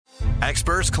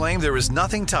Experts claim there is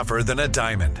nothing tougher than a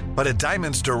diamond. But at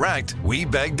Diamonds Direct, we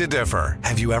beg to differ.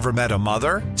 Have you ever met a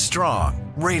mother?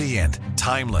 Strong, radiant,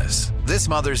 timeless. This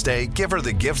Mother's Day, give her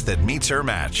the gift that meets her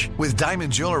match. With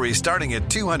diamond jewelry starting at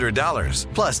 $200.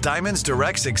 Plus Diamonds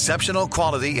Direct's exceptional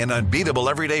quality and unbeatable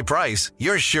everyday price,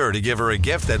 you're sure to give her a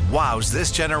gift that wows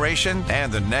this generation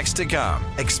and the next to come.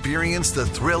 Experience the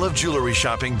thrill of jewelry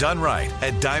shopping done right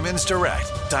at Diamonds Direct.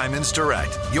 Diamonds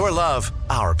Direct. Your love,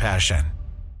 our passion.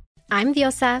 I'm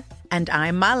Diosa. And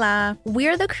I'm Mala.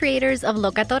 We're the creators of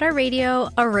Locatora Radio,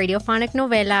 a radiophonic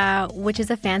novela, which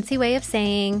is a fancy way of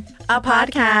saying a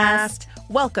podcast.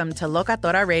 Welcome to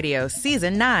Locatora Radio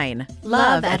Season 9.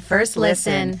 Love at First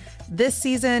Listen. This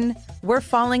season, we're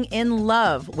falling in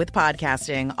love with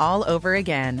podcasting all over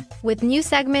again. With new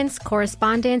segments,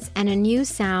 correspondence, and a new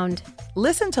sound.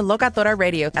 Listen to Locatora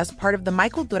Radio as part of the My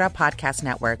Cultura Podcast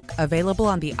Network, available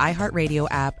on the iHeartRadio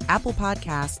app, Apple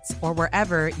Podcasts, or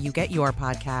wherever you get your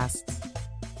podcasts.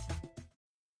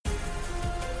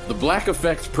 The Black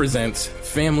Effect presents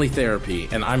Family Therapy,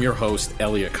 and I'm your host,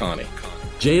 Elliot Connie.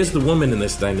 Jay is the woman in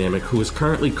this dynamic who is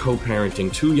currently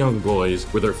co-parenting 2 young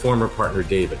boys with her former partner,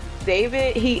 David.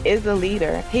 David, he is a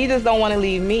leader. He just don't want to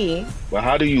leave me. Well,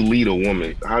 how do you lead a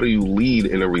woman? How do you lead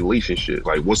in a relationship?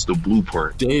 Like, what's the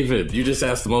blueprint? David, you just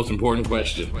asked the most important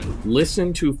question.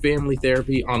 Listen to Family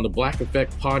Therapy on the Black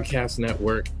Effect Podcast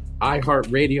Network,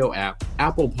 iHeartRadio app,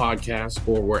 Apple Podcasts,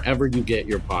 or wherever you get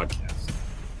your podcasts.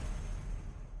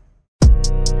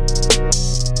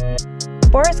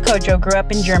 Boris Kodjoe grew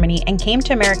up in Germany and came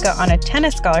to America on a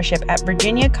tennis scholarship at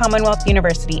Virginia Commonwealth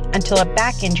University until a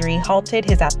back injury halted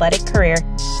his athletic career.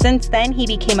 Since then, he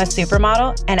became a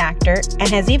supermodel, an actor, and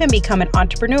has even become an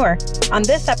entrepreneur. On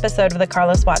this episode of the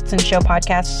Carlos Watson Show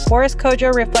podcast, Boris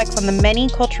Kodjoe reflects on the many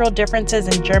cultural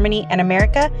differences in Germany and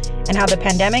America and how the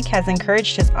pandemic has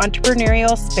encouraged his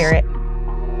entrepreneurial spirit.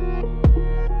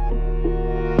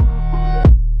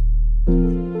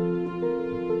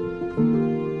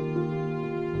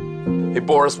 Hey,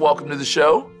 Boris, welcome to the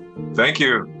show. Thank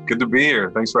you. Good to be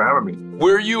here. Thanks for having me.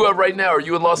 Where are you right now? Are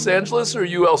you in Los Angeles or are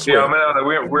you elsewhere? Yeah,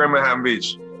 we're in Manhattan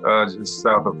Beach, just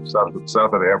south of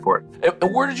the airport. And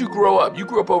where did you grow up? You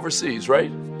grew up overseas,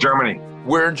 right? Germany.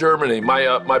 Where in Germany?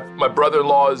 My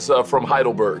brother-in-law is from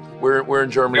Heidelberg. Where in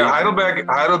Germany? Yeah,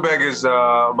 Heidelberg is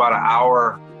about an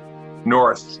hour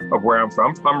north of where I'm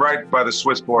from. I'm right by the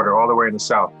Swiss border, all the way in the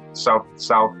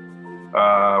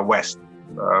southwest,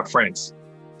 France.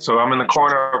 So I'm in the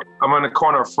corner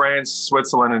of France,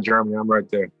 Switzerland, and Germany. I'm right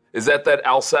there. Is that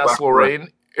Alsace-Lorraine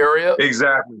area?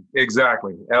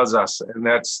 Exactly. Alsace, and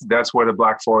that's where the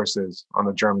Black Forest is on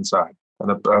the German side, on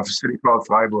a city called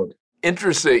Freiburg.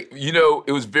 Interesting. You know,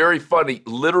 it was very funny.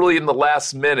 Literally in the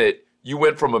last minute, you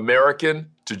went from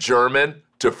American to German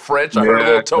to French. I heard a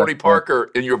little Tony Parker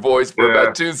in your voice for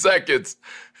about 2 seconds,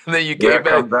 and then you came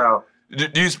back.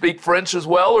 Do you speak French as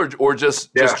well, or just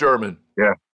German?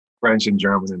 Yeah. French and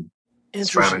German and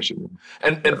Spanish.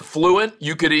 And fluent?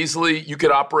 You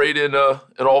could operate in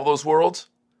all those worlds?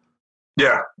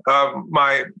 Yeah.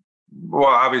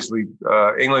 Obviously,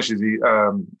 English is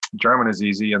German is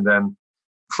easy, and then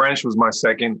French was my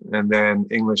second, and then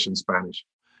English and Spanish.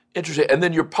 Interesting. And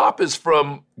then your pop is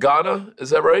from Ghana,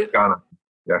 is that right? Ghana.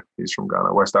 Yeah, he's from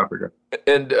Ghana, West Africa.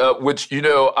 And which,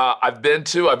 I've been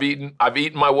to. I've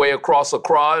eaten my way across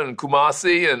Accra and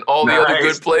Kumasi and all the other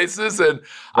good places. And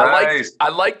I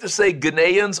like to say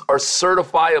Ghanaians are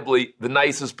certifiably the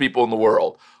nicest people in the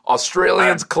world.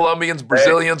 Australians, Colombians,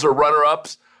 Brazilians are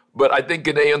runner-ups, but I think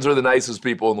Ghanaians are the nicest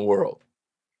people in the world.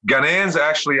 Ghanaians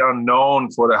actually are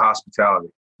known for their hospitality.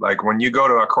 Like when you go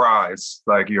to Accra, it's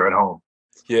like you're at home.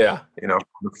 Yeah, the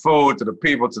food to the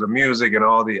people to the music and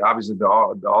all the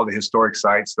historic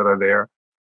sites that are there.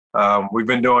 We've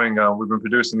been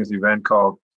producing this event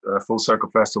called Full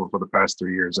Circle Festival for the past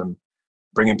 3 years, and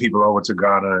bringing people over to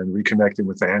Ghana and reconnecting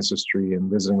with the ancestry and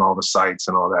visiting all the sites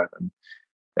and all that,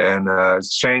 and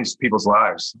it's changed people's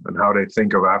lives and how they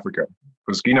think of Africa.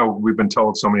 Because we've been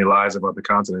told so many lies about the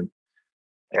continent,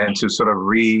 and to sort of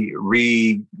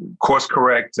course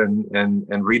correct and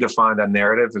redefine that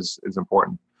narrative is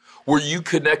important. Were you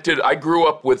connected? I grew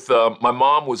up with, my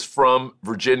mom was from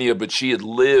Virginia, but she had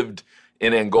lived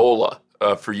in Angola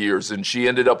for years, and she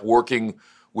ended up working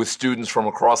with students from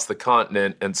across the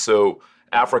continent. And so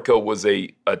Africa was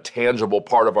a tangible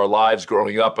part of our lives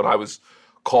growing up, and I was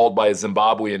called by a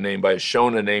Zimbabwean name, by a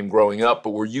Shona name growing up. But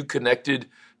were you connected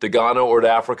to Ghana or to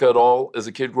Africa at all as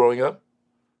a kid growing up?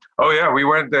 Oh yeah, we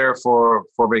went there for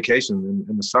vacation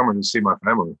in the summer to see my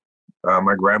family,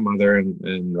 my grandmother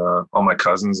and all my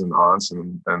cousins and aunts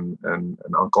and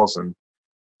uncles, and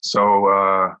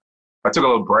so I took a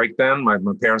little break then. My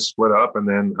parents split up, and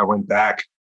then I went back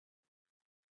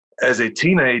as a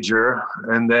teenager,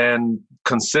 and then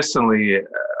consistently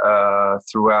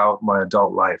throughout my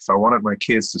adult life. I wanted my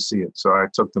kids to see it, so I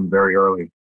took them very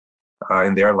early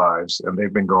in their lives, and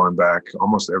they've been going back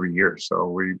almost every year. So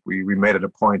we made it a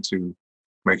point to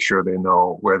make sure they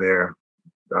know where their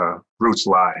roots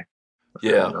lie.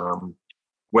 Yeah. And,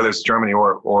 whether it's Germany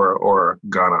or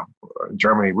Ghana.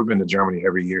 Germany, we've been to Germany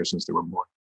every year since they were born.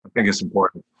 I think it's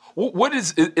important.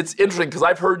 It's interesting because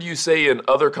I've heard you say in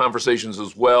other conversations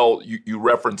as well, you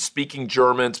referenced speaking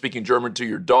German to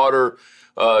your daughter.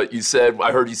 I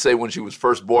heard you say when she was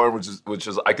first born, which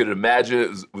is I could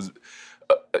imagine was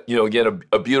again,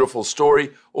 a beautiful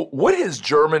story. What is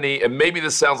Germany, and maybe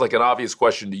this sounds like an obvious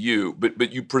question to you,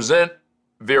 but you present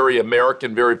very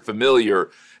American, very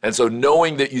familiar. And so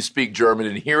knowing that you speak German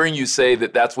and hearing you say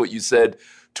that that's what you said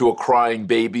to a crying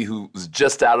baby who was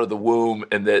just out of the womb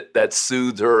and that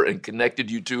soothed her and connected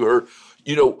you to her,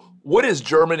 what has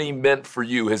Germany meant for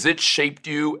you? Has it shaped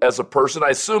you as a person? I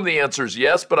assume the answer is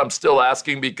yes, but I'm still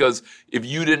asking because if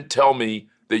you didn't tell me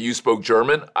that you spoke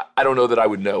German, I don't know that I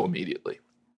would know immediately.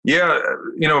 Yeah,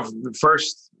 the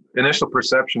first initial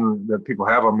perception that people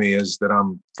have of me is that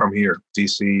I'm from here,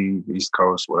 DC, East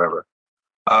Coast, whatever.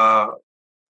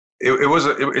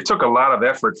 It took a lot of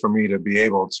effort for me to be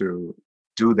able to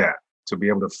do that, to be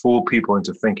able to fool people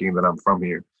into thinking that I'm from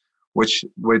here, which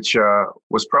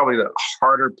was probably the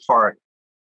harder part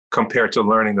compared to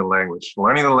learning the language.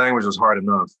 Learning the language was hard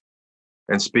enough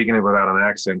and speaking it without an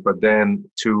accent, but then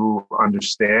to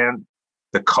understand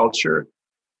the culture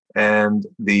and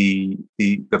the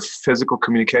physical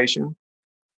communication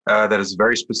that is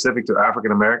very specific to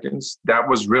African Americans, that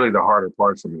was really the harder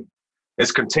part for me.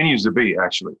 It continues to be,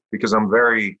 actually, because I'm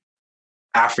very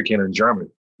African and German.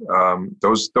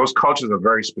 Those cultures are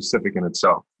very specific in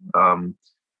itself.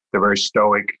 They're very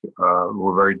stoic.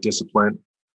 We're very disciplined,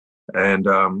 and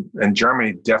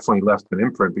Germany definitely left an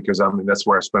imprint because that's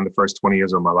where I spent the first 20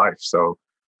 years of my life. So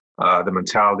the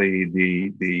mentality,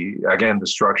 the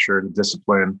structure, the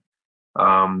discipline,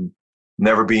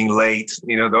 never being late,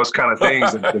 those kind of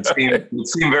things that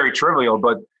seem very trivial.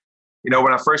 But,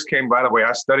 when I first came, by the way,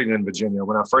 I studied in Virginia.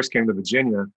 When I first came to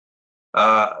Virginia,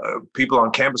 people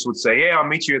on campus would say, "Yeah, I'll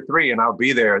meet you at 3," and I'll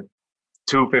be there at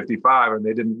 2:55, and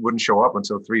they wouldn't show up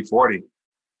until 3:40.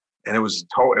 And it was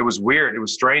weird. It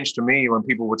was strange to me when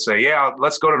people would say, "Yeah,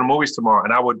 let's go to the movies tomorrow,"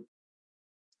 and I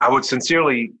would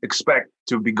sincerely expect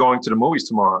to be going to the movies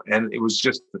tomorrow. And it was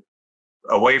just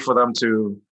a way for them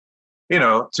to,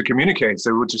 to communicate. So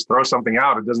they would just throw something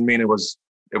out. It doesn't mean it was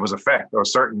a fact or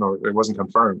certain or it wasn't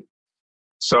confirmed.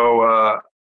 So,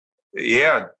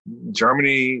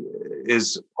 Germany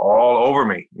is all over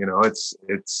me. It's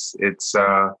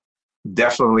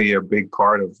definitely a big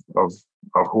part of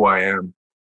who I am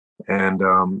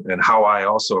and how I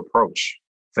also approach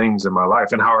things in my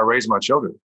life and how I raise my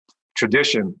children.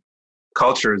 Tradition,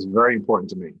 culture is very important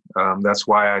to me. That's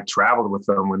why I traveled with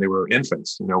them when they were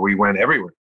infants. We went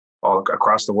everywhere, all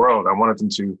across the world. I wanted them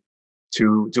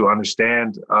to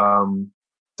understand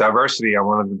diversity. I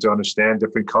wanted them to understand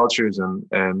different cultures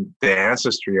and their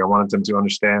ancestry. I wanted them to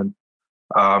understand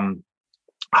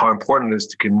how important it is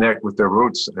to connect with their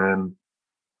roots, and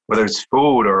whether it's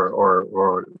food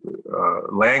or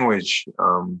language.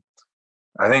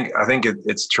 I think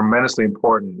it's tremendously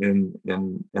important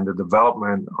in the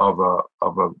development of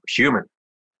a human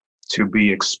to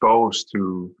be exposed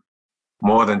to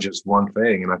more than just one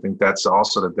thing. And I think that's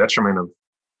also the detriment of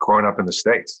growing up in the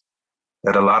States,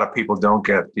 that a lot of people don't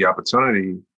get the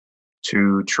opportunity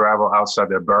to travel outside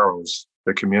their boroughs,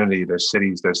 their community, their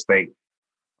cities, their state,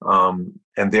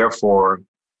 and therefore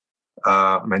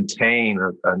maintain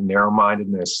a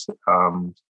narrow-mindedness,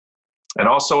 and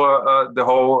also the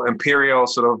whole imperial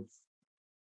sort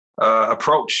of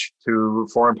approach to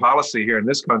foreign policy here in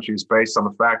this country is based on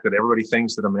the fact that everybody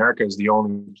thinks that America is the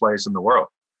only place in the world,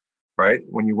 right?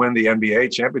 When you win the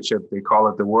NBA championship, they call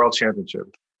it the World Championship.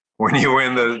 When you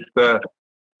win the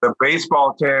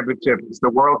baseball championship, it's the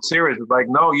World Series. It's like,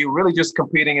 no, you're really just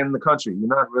competing in the country. You're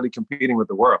not really competing with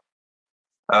the world.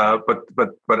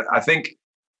 But I think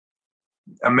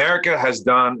America has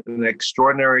done an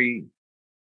extraordinary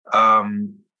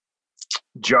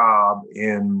job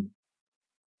in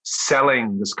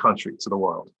selling this country to the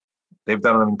world. They've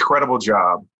done an incredible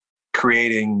job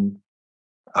creating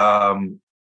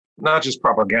not just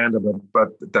propaganda, but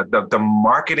the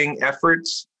marketing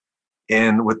efforts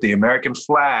with the American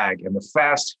flag and the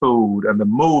fast food and the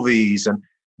movies, and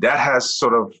that has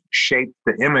sort of shaped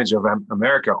the image of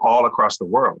America all across the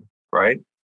world, right?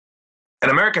 And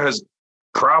America has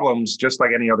problems just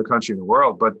like any other country in the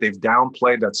world, but they've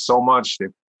downplayed that so much.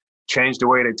 They've changed the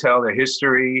way they tell their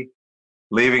history,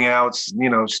 leaving out,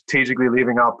 strategically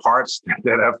leaving out parts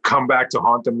that have come back to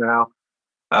haunt them now.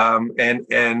 And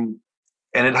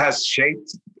it has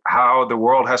shaped how the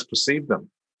world has perceived them.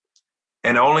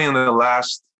 And only in the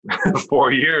last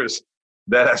 4 years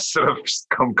that has sort of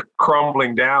come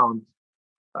crumbling down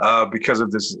because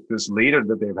of this leader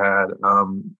that they've had.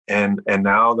 And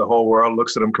now the whole world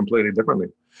looks at them completely differently.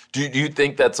 Do you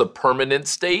think that's a permanent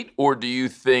state, or do you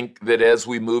think that as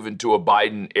we move into a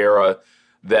Biden era,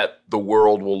 that the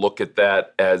world will look at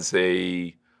that as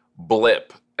a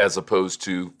blip as opposed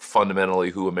to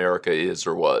fundamentally who America is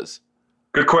or was?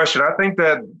 Good question. I think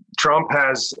that Trump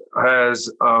has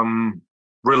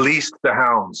released the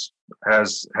hounds,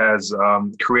 has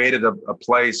created a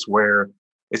place where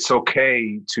it's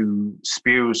okay to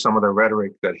spew some of the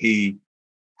rhetoric that he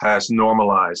has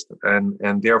normalized,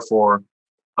 and therefore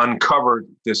uncovered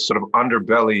this sort of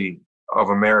underbelly of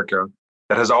America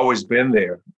that has always been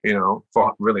there,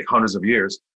 for really hundreds of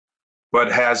years,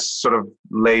 but has sort of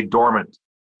laid dormant.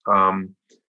 And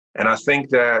I think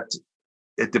that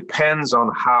it depends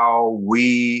on how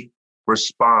we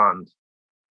respond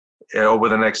over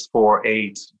the next 4,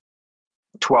 8,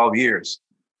 12 years.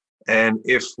 And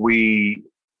if we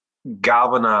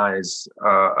galvanize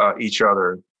each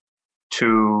other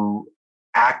to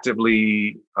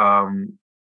actively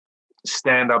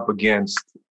stand up against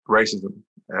racism,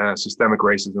 systemic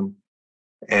racism,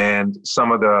 and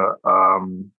some of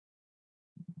the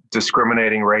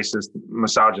discriminating, racist,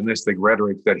 misogynistic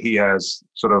rhetoric that he has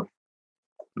sort of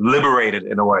liberated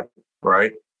in a way,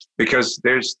 right? Because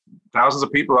there's thousands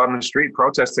of people out on the street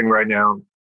protesting right now,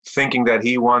 thinking that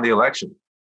he won the election.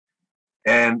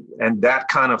 And that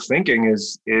kind of thinking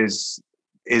is it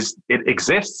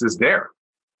exists, is there.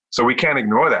 So we can't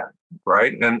ignore that,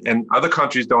 right? And other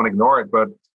countries don't ignore it, but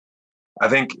I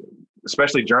think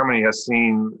especially Germany has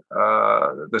seen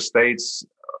the States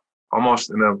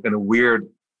almost in a weird,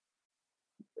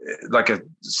 like a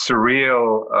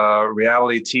surreal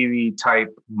reality TV type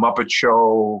Muppet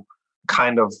Show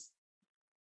kind of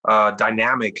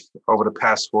dynamic over the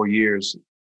past 4 years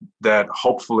that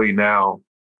hopefully now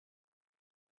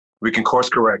we can course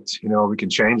correct, we can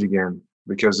change again,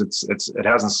 because it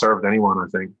hasn't served anyone, I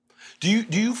think. Do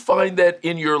you find that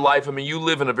in your life? I mean, you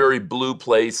live in a very blue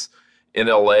place in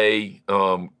LA,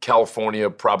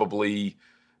 California, probably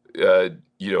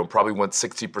probably went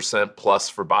 60% plus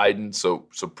for Biden, so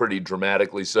pretty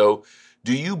dramatically so.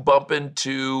 Do you bump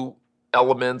into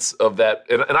elements of that?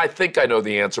 And I think I know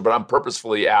the answer, but I'm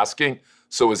purposefully asking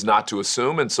so as not to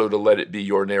assume, and so to let it be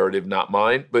your narrative, not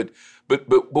mine. But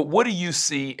what do you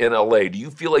see in LA? Do you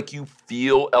feel like you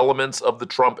feel elements of the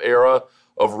Trump era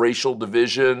of racial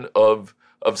division, of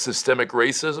systemic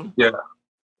racism? Yeah,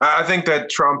 I think that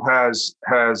Trump has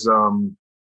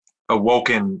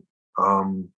awoken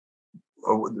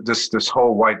this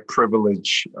whole white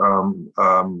privilege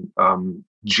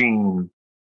gene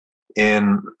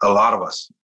in a lot of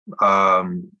us,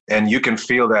 and you can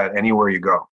feel that anywhere you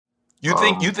go. You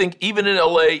think even in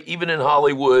LA, even in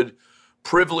Hollywood,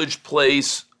 privileged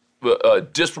place,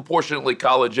 disproportionately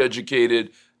college educated,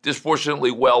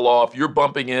 disproportionately well off. You're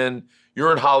bumping in.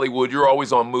 You're in Hollywood. You're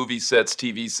always on movie sets,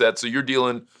 TV sets. So you're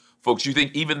dealing, folks. You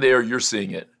think even there you're seeing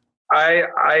it? I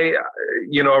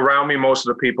around me, most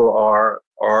of the people are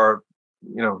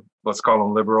let's call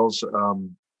them liberals,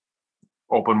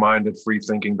 open-minded,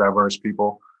 free-thinking, diverse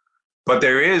people. But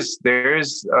there is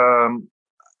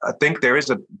I think there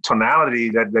is a tonality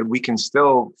that we can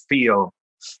still feel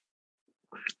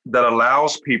that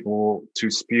allows people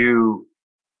to spew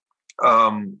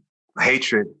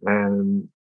hatred and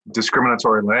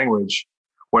discriminatory language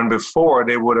when before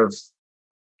they would have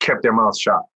kept their mouths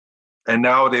shut. And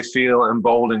now they feel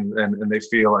emboldened and they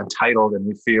feel entitled and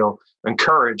they feel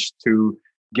encouraged to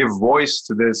give voice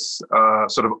to this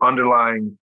sort of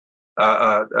underlying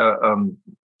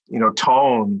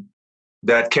tone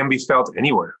that can be felt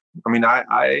anywhere. I mean, I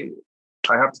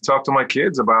have to talk to my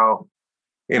kids about,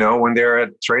 when they're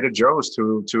at Trader Joe's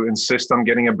to insist on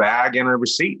getting a bag and a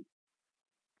receipt.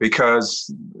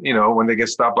 Because, when they get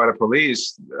stopped by the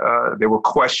police, they will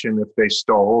question if they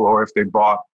stole or if they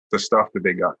bought the stuff that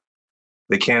they got.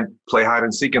 They can't play hide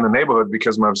and seek in the neighborhood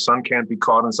because my son can't be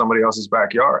caught in somebody else's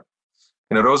backyard.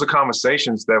 Those are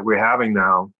conversations that we're having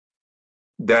now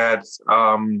that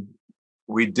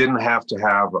we didn't have to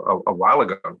have a while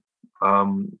ago.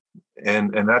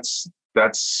 And that's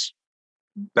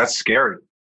scary,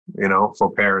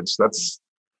 for parents. That's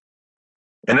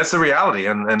the reality.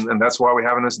 And that's why we're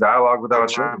having this dialogue with our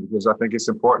children, because I think it's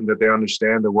important that they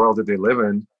understand the world that they live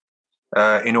in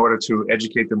in order to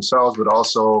educate themselves, but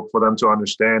also for them to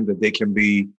understand that they can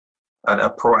be a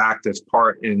proactive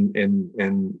part in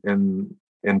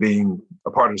being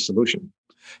a part of the solution.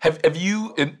 Have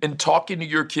you, in talking to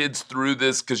your kids through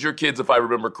this, because your kids, if I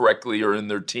remember correctly, are in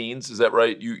their teens, is that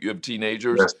right? You have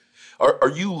teenagers? Yes.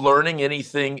 Are you learning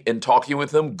anything in talking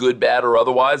with them, good, bad, or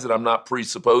otherwise, that I'm not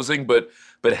presupposing, but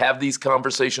have these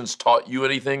conversations taught you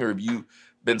anything, or have you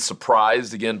been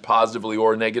surprised, again, positively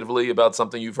or negatively, about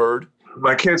something you've heard?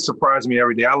 My kids surprise me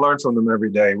every day. I learn from them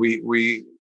every day.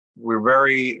 We're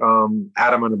very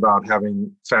adamant about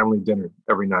having family dinner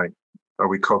every night.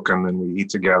 We cook and then we eat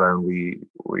together, and we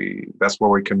that's where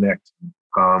we connect.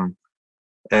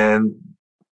 And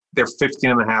they're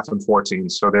 15 and a half and 14,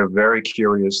 so they're very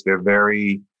curious. They're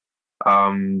very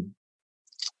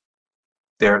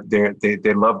they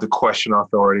love the question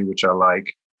authority, which I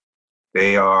like.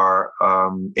 They are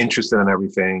interested in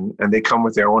everything, and they come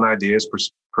with their own ideas,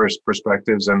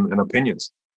 perspectives, and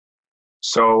opinions.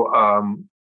 So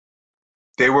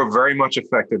they were very much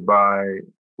affected by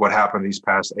what happened these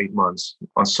past 8 months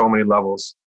on so many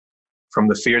levels, from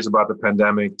the fears about the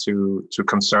pandemic to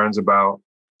concerns about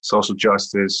social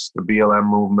justice. The BLM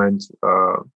movement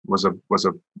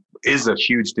is a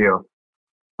huge deal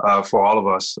for all of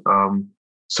us.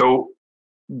 So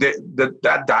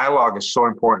that dialogue is so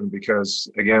important because,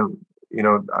 again,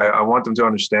 I want them to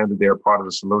understand that they're part of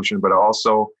the solution, but I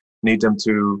also need them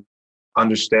to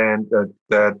understand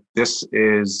that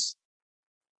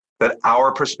that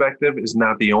our perspective is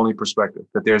not the only perspective,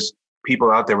 that there's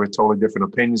people out there with totally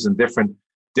different opinions and different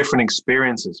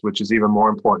experiences, which is even more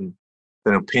important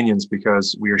than opinions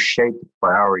because we are shaped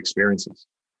by our experiences.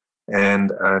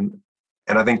 And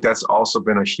I think that's also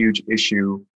been a huge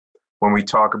issue when we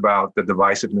talk about the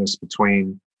divisiveness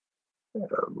between,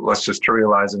 let's just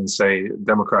trivialize it and say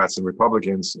Democrats and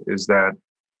Republicans, is that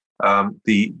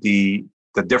the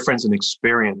difference in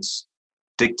experience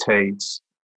dictates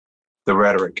the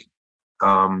rhetoric.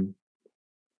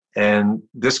 And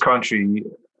this country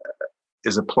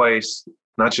is a place,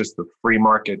 not just the free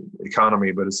market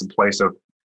economy, but it's a place of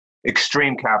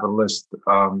extreme capitalist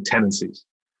tendencies,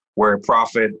 where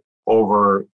profit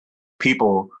over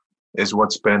people is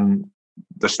what's been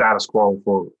the status quo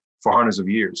for hundreds of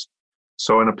years.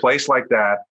 So in a place like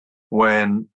that,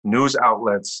 when news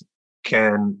outlets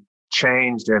can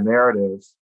change their narrative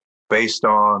based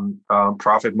on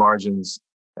profit margins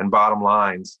and bottom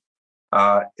lines,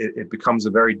 it becomes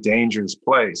a very dangerous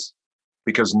place,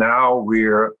 because now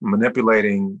we're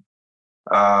manipulating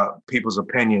people's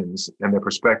opinions and their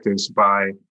perspectives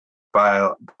by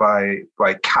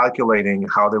calculating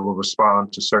how they will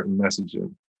respond to certain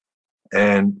messaging.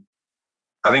 And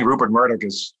I think Rupert Murdoch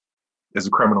is a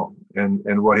criminal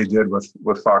in what he did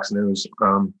with Fox News.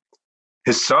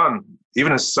 His son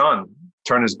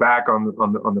turned his back on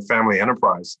the family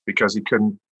enterprise because he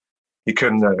couldn't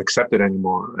accept it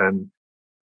anymore.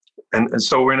 And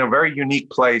so we're in a very unique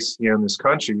place here in this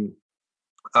country.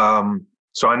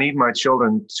 So I need my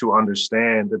children to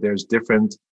understand that there's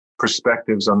different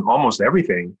perspectives on almost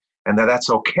everything, and that's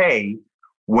okay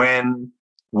when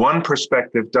one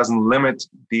perspective doesn't limit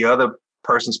the other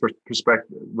person's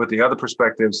perspective, with the other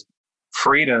perspectives,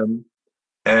 freedom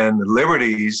and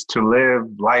liberties to live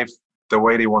life the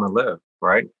way they want to live,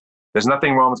 right? There's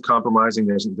nothing wrong with compromising.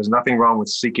 There's nothing wrong with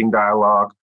seeking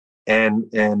dialogue and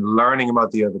learning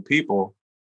about the other people.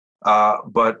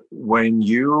 But when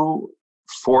you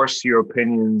force your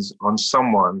opinions on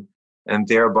someone and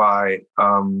thereby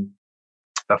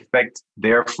affect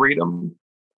their freedom,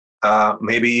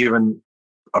 maybe even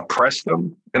oppress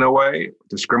them in a way,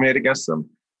 discriminate against them,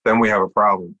 then we have a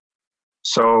problem.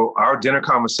 So our dinner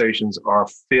conversations are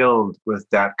filled with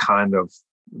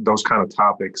those kind of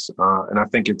topics, and I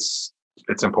think it's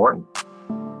important.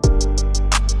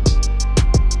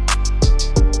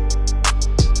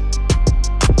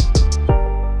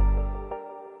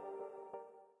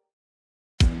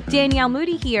 Danielle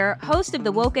Moody here, host of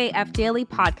the Woke AF Daily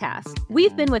podcast.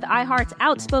 We've been with iHeart's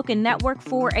Outspoken Network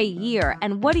for a year,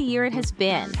 and what a year it has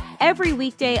been. Every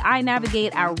weekday, I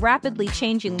navigate our rapidly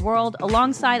changing world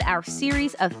alongside our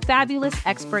series of fabulous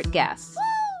expert guests.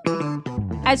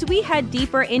 As we head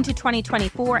deeper into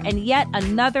 2024 and yet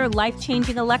another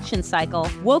life-changing election cycle,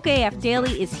 Woke AF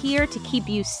Daily is here to keep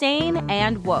you sane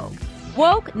and woke.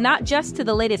 Woke not just to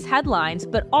the latest headlines,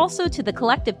 but also to the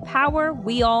collective power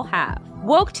we all have.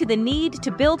 Woke to the need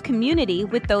to build community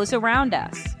with those around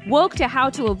us. Woke to how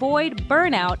to avoid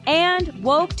burnout, and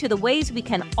woke to the ways we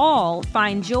can all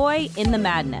find joy in the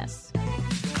madness.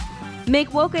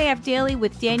 Make Woke AF Daily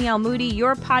with Danielle Moody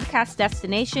your podcast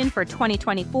destination for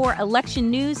 2024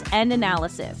 election news and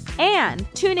analysis. And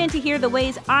tune in to hear the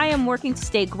ways I am working to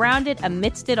stay grounded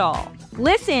amidst it all.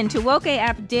 Listen to Woke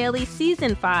AF Daily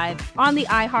Season 5 on the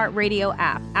iHeartRadio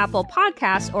app, Apple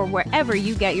Podcasts, or wherever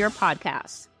you get your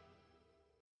podcasts.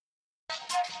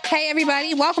 Hey,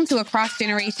 everybody. Welcome to Across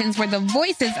Generations, where the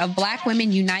voices of Black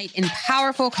women unite in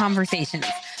powerful conversations.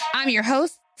 I'm your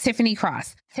host, Tiffany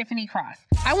Cross.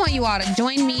 I want you all to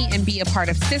join me and be a part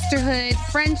of sisterhood,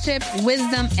 friendship,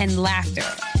 wisdom, and laughter.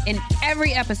 In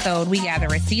every episode, we gather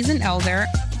a seasoned elder.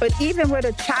 But even with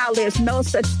a child, there's no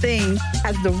such thing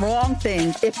as the wrong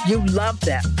thing if you love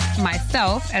them.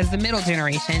 Myself as the middle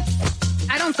generation.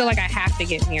 I don't feel like I have to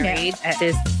get married at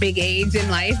this big age in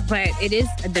life, but it is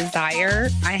a desire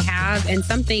I have and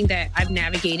something that I've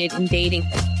navigated in dating.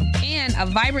 And a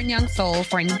vibrant young soul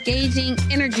for engaging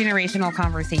intergenerational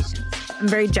conversations. I'm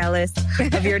very jealous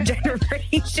of your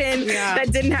generation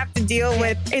that didn't have to deal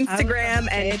with Instagram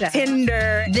and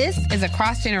Tinder. This is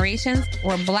Across Generations,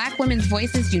 where Black women's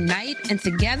voices unite, and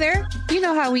together, you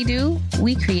know how we do,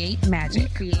 we create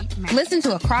magic. Listen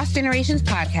to Across Generations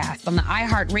podcast on the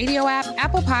iHeartRadio app,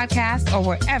 Apple Podcasts, or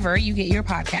wherever you get your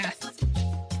podcasts.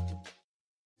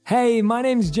 Hey, my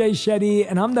name's Jay Shetty,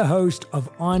 and I'm the host of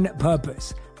On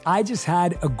Purpose. I just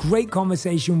had a great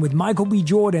conversation with Michael B.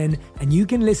 Jordan, and you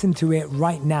can listen to it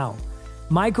right now.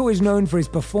 Michael is known for his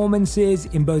performances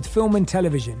in both film and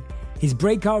television. His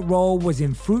breakout role was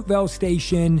in Fruitvale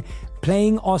Station,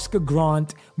 playing Oscar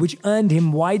Grant, which earned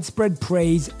him widespread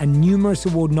praise and numerous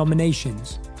award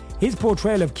nominations. His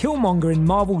portrayal of Killmonger in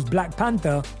Marvel's Black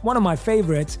Panther, one of my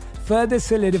favorites, further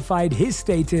solidified his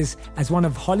status as one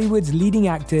of Hollywood's leading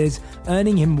actors,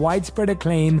 earning him widespread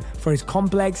acclaim for his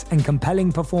complex and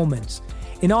compelling performance.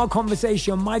 In our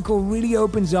conversation, Michael really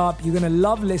opens up. You're going to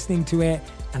love listening to it,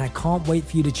 and I can't wait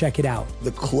for you to check it out.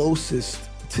 The closest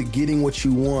to getting what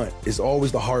you want is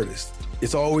always the hardest.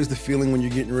 It's always the feeling when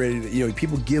you're getting ready to,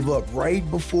 people give up right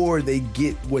before they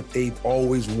get what they've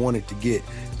always wanted to get.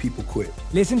 People quit.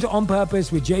 Listen to On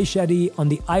Purpose with Jay Shetty on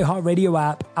the iHeartRadio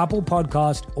app, Apple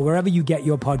Podcast, or wherever you get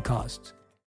your podcasts.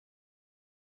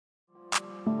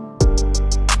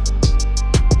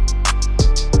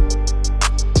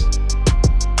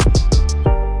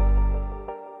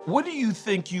 What do you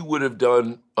think you would have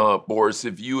done, Boris,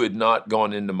 if you had not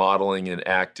gone into modeling and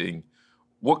acting?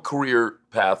 What career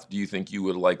path do you think you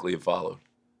would likely have followed?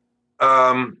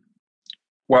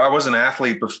 Well, I was an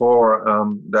athlete before.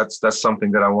 That's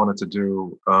something that I wanted to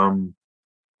do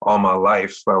all my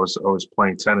life. I was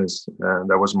playing tennis, and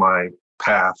that was my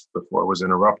path before it was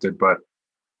interrupted. But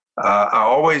I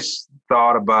always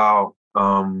thought about.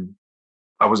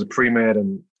 I was a pre-med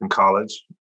in college,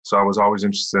 so I was always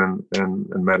interested in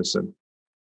medicine,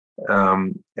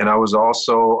 and I was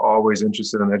also always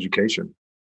interested in education.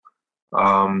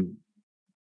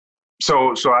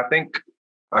 So I think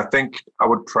I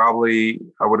would have probably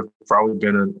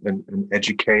been an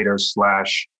educator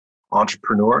 /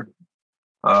 entrepreneur.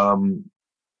 I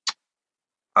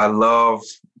love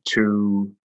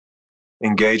to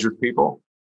engage with people.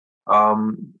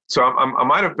 So I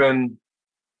might have been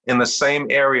in the same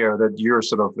area that you're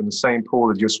sort of in the same pool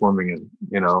that you're swimming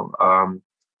in.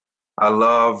 I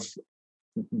love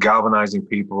galvanizing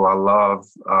people. I love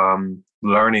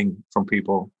learning from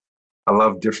people. I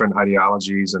love different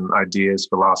ideologies and ideas,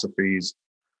 philosophies.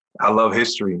 I love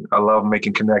history. I love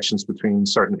making connections between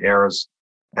certain eras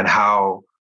and how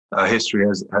history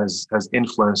has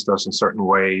influenced us in certain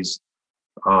ways.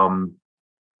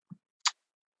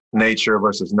 Nature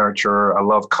versus nurture. I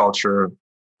love culture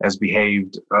as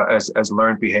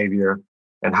learned behavior,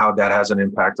 and how that has an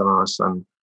impact on us, and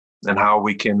how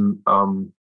we can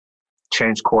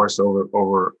change course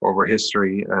over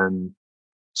history. And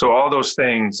so all those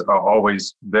things are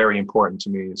always very important to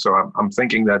me. So I'm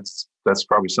thinking that's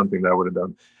probably something that I would have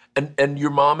done. And your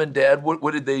mom and dad,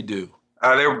 what did they do?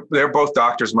 They're both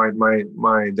doctors.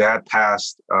 My dad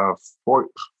passed 4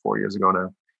 years ago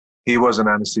now. He was an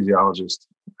anesthesiologist,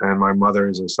 and my mother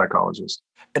is a psychologist.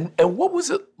 And what was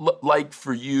it like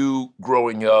for you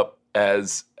growing up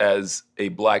as a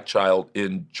Black child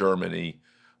in Germany?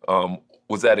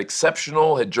 Was that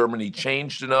exceptional? Had Germany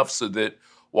changed enough so that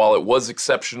while it was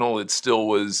exceptional, it still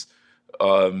was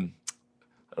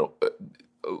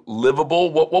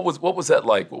livable? What was that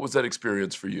like? What was that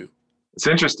experience for you? It's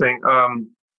interesting.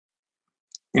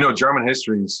 German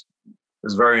history is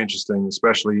very interesting,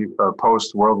 especially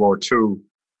post World War II.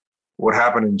 What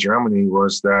happened in Germany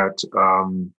was that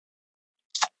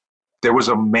there was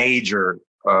a major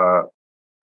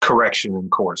correction in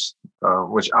course,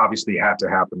 which obviously had to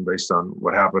happen based on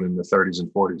what happened in the 30s and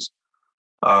 40s.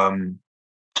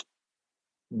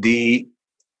 The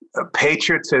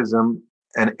patriotism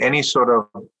and any sort of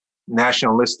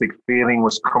nationalistic feeling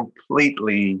was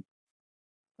completely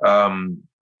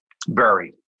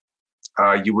buried.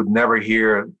 You would never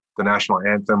hear the national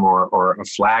anthem or a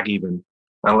flag even,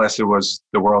 unless it was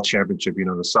the World Championship,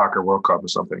 the Soccer World Cup or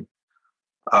something.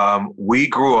 We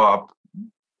grew up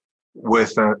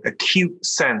with an acute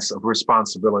sense of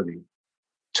responsibility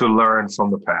to learn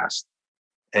from the past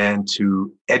and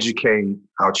to educate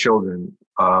our children,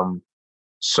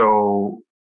 so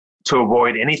to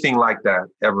avoid anything like that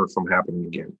ever from happening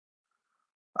again.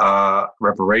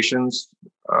 Reparations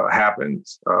happened,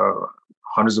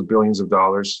 hundreds of billions of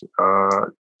dollars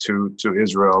to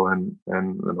Israel and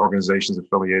organizations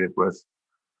affiliated with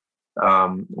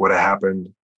what had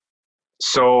happened.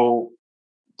 So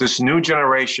this new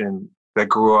generation that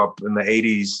grew up in the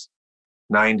 80s,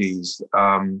 90s,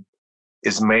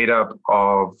 is made up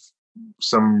of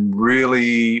some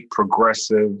really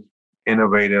progressive,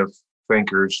 innovative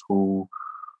thinkers who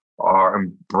are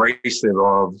embracive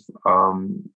of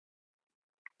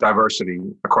diversity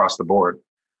across the board,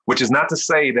 which is not to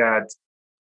say that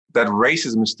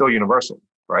racism is still universal,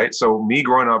 right? So me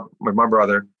growing up with my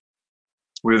brother,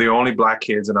 we were the only Black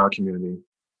kids in our community.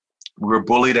 We were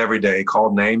bullied every day,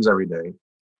 called names every day,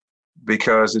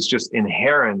 because it's just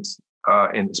inherent,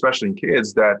 especially in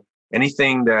kids, that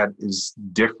anything that is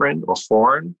different or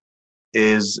foreign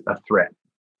is a threat,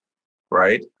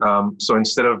 right? So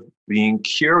instead of being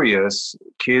curious,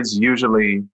 kids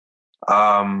usually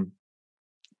are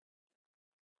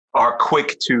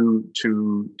quick to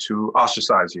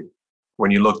ostracize you when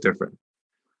you look different.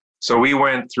 So we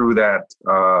went through that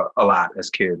a lot as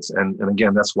kids, and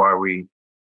again, that's why we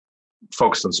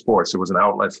focused on sports. It was an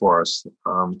outlet for us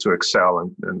to excel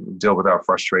and deal with our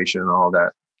frustration and all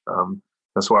that.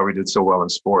 That's why we did so well in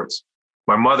sports.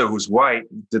 My mother, who's white,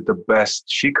 did the best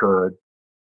she could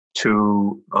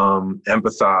to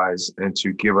empathize and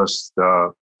to give us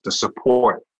the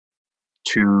support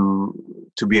to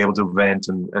be able to vent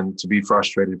and to be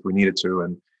frustrated if we needed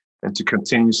to, and to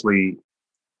continuously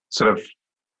sort of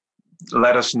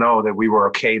let us know that we were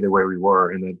okay the way we were,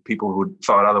 and that people who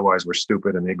thought otherwise were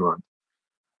stupid and ignorant.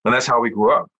 And that's how we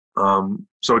grew up.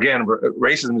 So again,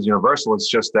 racism is universal. It's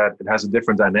just that it has a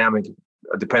different dynamic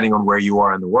depending on where you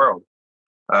are in the world.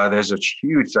 There's a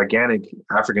huge, gigantic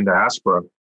African diaspora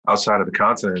outside of the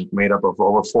continent made up of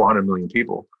over 400 million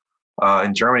people.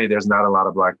 In Germany, there's not a lot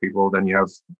of Black people. Then you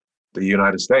have the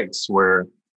United States, where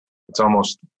it's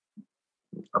almost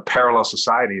a parallel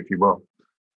society, if you will.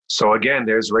 So again,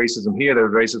 there's racism here,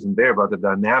 there's racism there, but the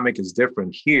dynamic is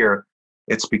different. Here,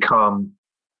 it's become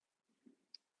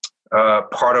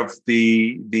part of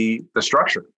the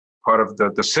structure, part of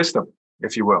the system,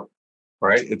 if you will,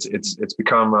 right? It's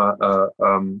become a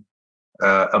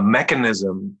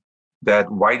mechanism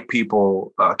that white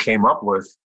people came up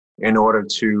with in order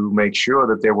to make sure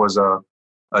that there was a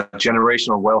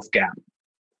generational wealth gap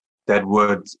that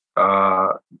would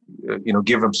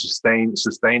give them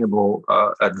sustainable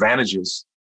advantages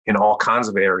in all kinds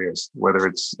of areas, whether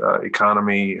it's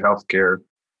economy, healthcare,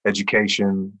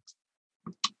 education,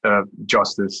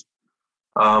 justice.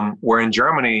 Where in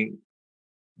Germany,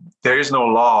 there is no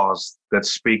laws that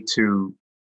speak to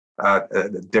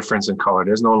the difference in color.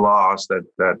 There's no laws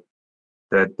that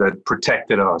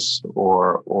protected us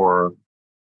or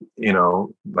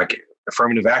like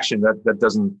affirmative action that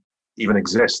doesn't even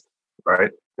exist,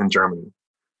 right, in Germany.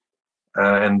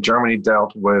 And Germany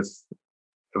dealt with,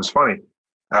 it was funny,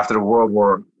 after World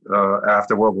War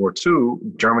II,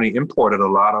 Germany imported a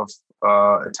lot of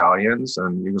Italians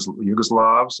and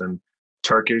Yugoslavs and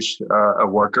Turkish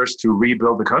workers to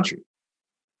rebuild the country.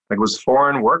 Like, it was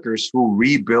foreign workers who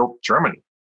rebuilt Germany.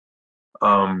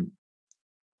 And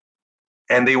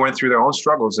they went through their own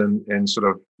struggles in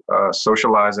sort of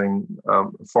socializing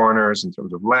foreigners in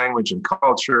terms of language and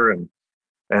culture, and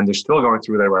they're still going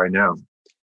through that right now.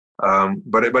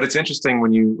 But it's interesting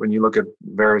when you look at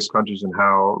various countries and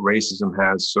how racism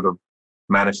has sort of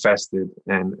manifested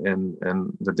and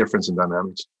the difference in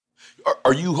dynamics.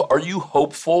 Are you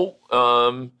hopeful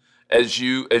as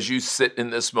you sit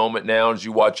in this moment now, as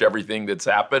you watch everything that's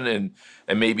happened, and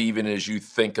maybe even as you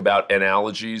think about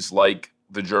analogies like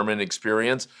the German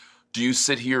experience? Do you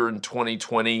sit here in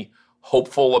 2020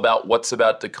 hopeful about what's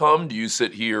about to come? Do you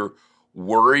sit here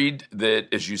worried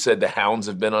that, as you said, the hounds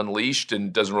have been unleashed and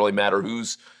it doesn't really matter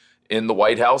who's in the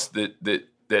White House, that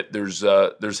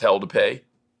there's hell to pay?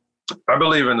 I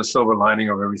believe in the silver lining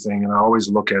of everything, and I always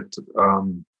look at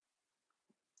I'm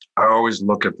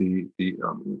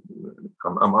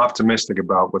optimistic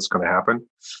about what's going to happen.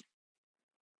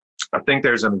 I think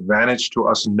there's an advantage to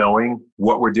us knowing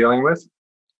what we're dealing with,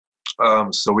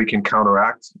 so we can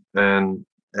counteract and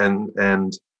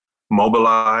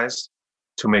mobilize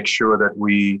to make sure that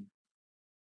we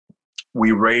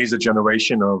raise a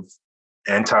generation of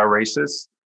anti-racists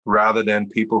rather than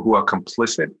people who are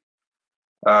complicit.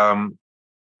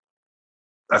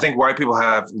 I think white people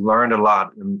have learned a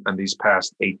lot in these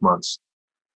past 8 months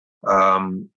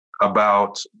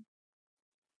about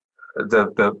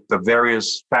the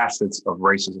various facets of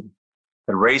racism.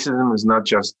 That racism is not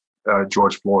just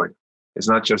George Floyd. It's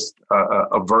not just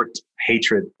overt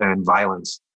hatred and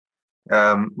violence.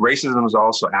 Racism is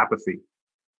also apathy.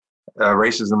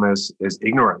 Racism is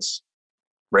ignorance.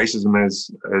 Racism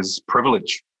is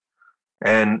privilege.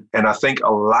 And I think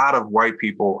a lot of white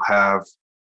people have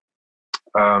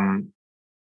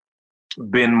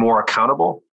been more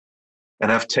accountable and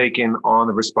have taken on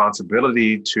the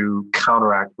responsibility to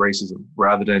counteract racism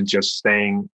rather than just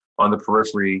staying on the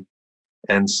periphery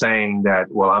and saying that,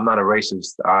 well, I'm not a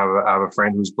racist. I have a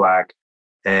friend who's Black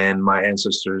and my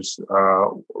ancestors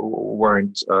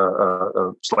weren't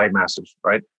slave masters,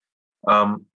 right?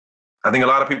 I think a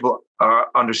lot of people are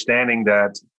understanding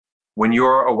that when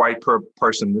you're a white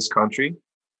person in this country,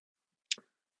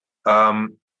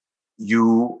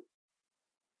 you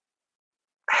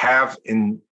have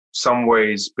in some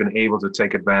ways been able to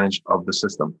take advantage of the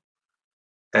system,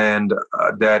 and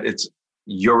that it's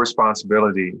your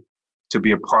responsibility to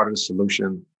be a part of the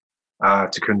solution,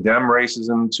 to condemn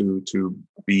racism, to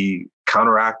be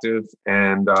counteractive,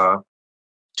 and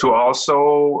to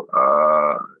also,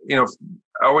 I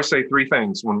always say three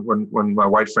things when my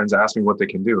white friends ask me what they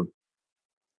can do.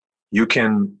 You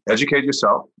can educate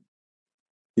yourself,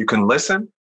 you can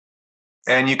listen,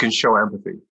 and you can show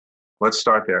empathy. Let's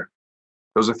start there.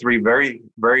 Those are three very,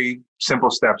 very simple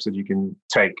steps that you can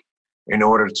take in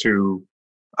order to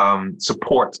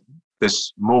support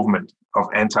this movement of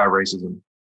anti-racism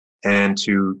and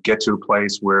to get to a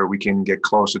place where we can get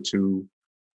closer to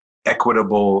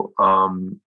equitable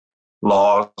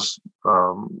laws,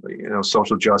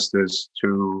 social justice,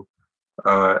 to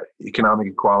economic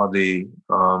equality,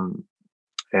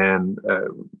 and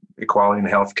equality in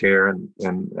healthcare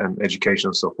and education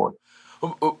and so forth.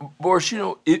 Boris,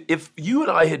 if you and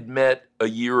I had met a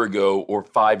year ago or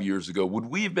 5 years ago, would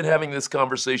we have been having this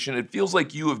conversation? It feels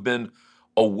like you have been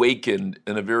awakened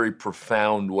in a very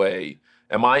profound way.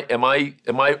 Am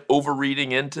I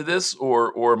overreading into this,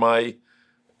 or am I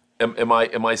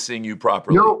seeing you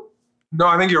properly? No,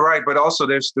 I think you're right. But also,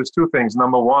 there's two things.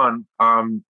 Number one,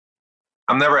 I'm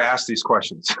never asked these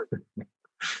questions.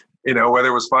 Whether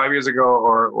it was 5 years ago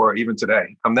or even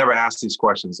today, I'm never asked these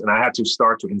questions, and I had to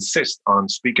start to insist on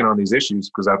speaking on these issues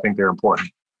because I think they're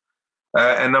important.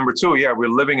 And number two, we're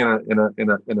living in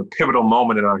a pivotal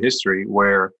moment in our history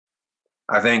where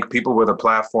I think people with a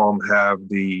platform have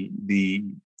the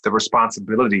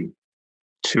responsibility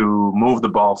to move the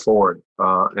ball forward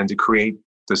and to create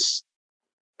this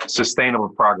sustainable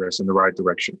progress in the right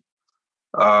direction.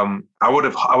 I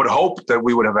would hope that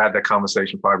we would have had that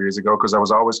conversation 5 years ago because I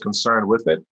was always concerned with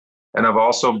it. And I've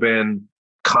also been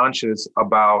conscious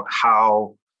about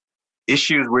how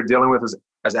issues we're dealing with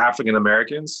as African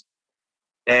Americans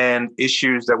and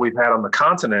issues that we've had on the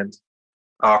continent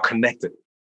are connected.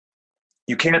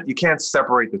 You can't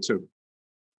separate the two,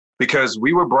 because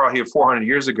we were brought here 400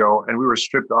 years ago and we were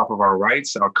stripped off of our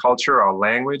rights, our culture, our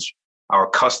language, our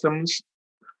customs,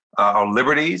 our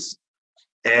liberties.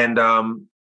 And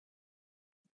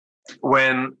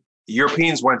when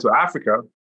Europeans went to Africa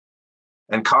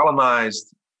and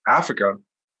colonized Africa,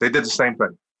 they did the same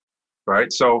thing,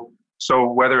 right? So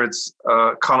whether it's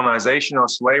colonization or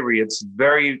slavery, it's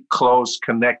very close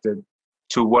connected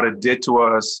to what it did to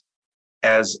us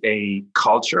as a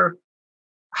culture,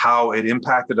 how it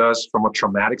impacted us from a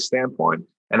traumatic standpoint,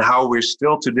 and how we're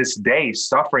still to this day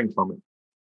suffering from it.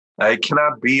 It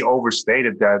cannot be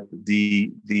overstated that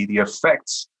the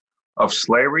effects of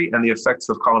slavery and the effects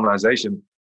of colonization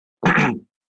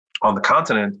on the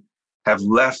continent have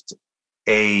left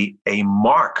a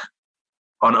mark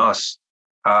on us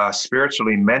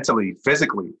spiritually, mentally,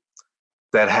 physically,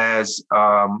 that has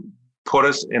put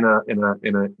us in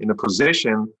a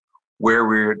position where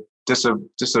we're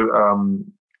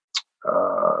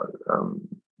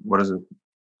what is it?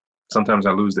 Sometimes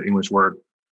I lose the English word.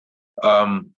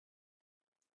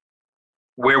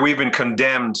 Where we've been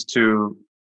condemned to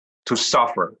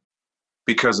suffer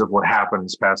because of what happened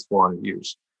this past 400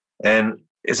 years. And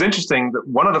it's interesting that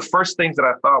one of the first things that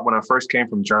I thought when I first came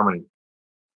from Germany,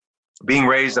 being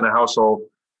raised in a household,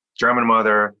 German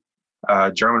mother,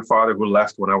 German father who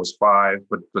left when I was 5,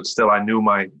 but still I knew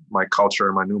my culture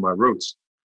and I knew my roots.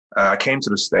 I came to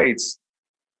the States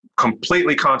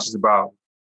completely conscious about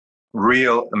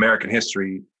real American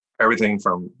history, everything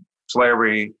from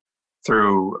slavery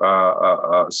through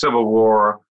Civil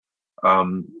War,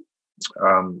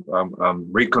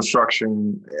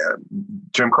 Reconstruction,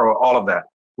 Jim Crow, all of that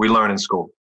we learn in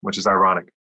school, which is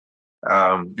ironic.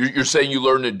 You're saying you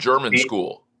learned in German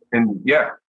school? In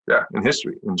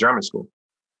history, in German school.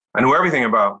 I knew everything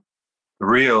about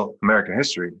real American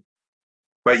history,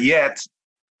 but yet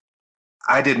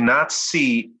I did not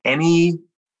see any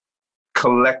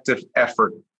collective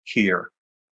effort here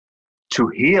to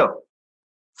heal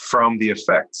from the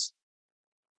effects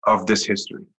of this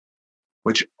history,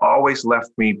 which always left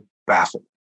me baffled.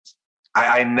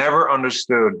 I never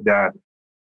understood that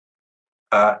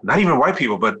not even white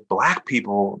people, but Black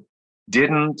people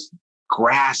didn't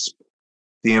grasp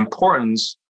the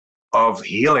importance of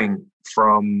healing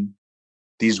from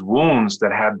these wounds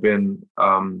that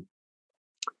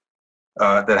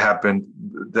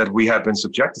we had been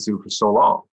subjected to for so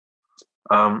long,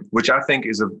 which I think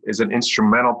is an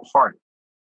instrumental part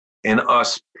in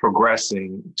us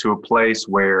progressing to a place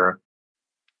where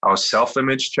our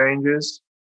self-image changes,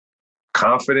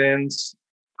 confidence,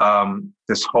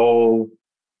 this whole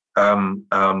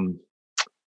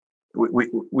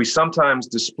we sometimes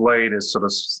display this sort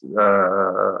of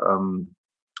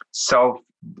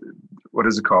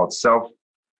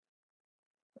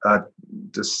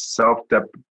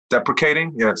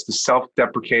self-deprecating. Yeah, it's the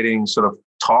self-deprecating sort of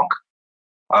talk.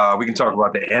 We can talk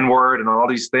about the N-word and all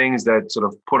these things that sort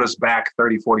of put us back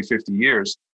 30, 40, 50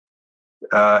 years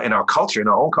in our culture, in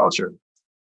our own culture.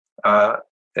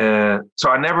 And so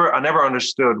I never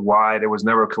understood why there was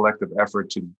never a collective effort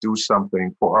to do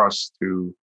something for us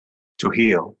to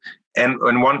heal.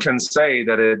 And one can say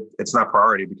that it's not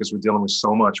priority because we're dealing with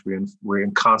so much. We're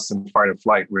in constant fight or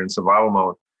flight. We're in survival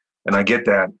mode. And I get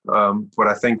that. But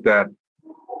I think that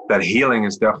healing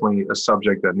is definitely a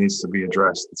subject that needs to be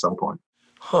addressed at some point.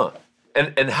 Huh.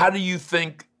 And how do you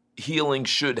think healing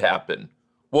should happen?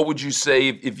 What would you say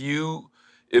if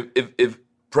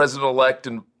President-elect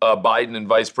Biden and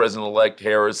Vice President-elect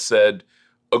Harris said,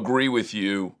 agree with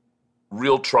you,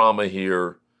 real trauma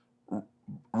here,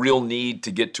 real need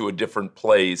to get to a different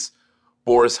place.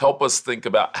 Boris, help us think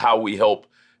about how we help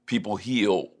people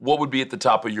heal. What would be at the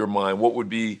top of your mind? What would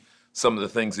be some of the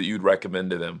things that you'd recommend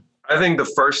to them? I think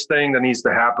the first thing that needs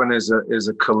to happen is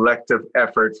a collective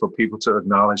effort for people to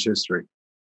acknowledge history.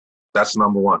 That's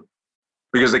number one.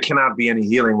 Because there cannot be any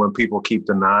healing when people keep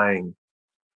denying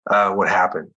what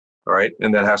happened, right?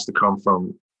 And that has to come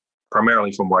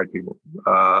primarily from white people.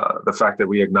 The fact that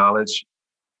we acknowledge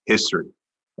history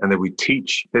and that we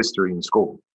teach history in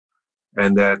school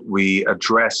and that we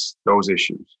address those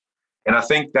issues. And I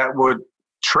think that would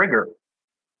trigger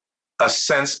a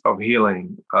sense of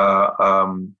healing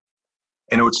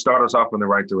and it would start us off in the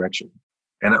right direction.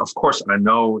 And of course, I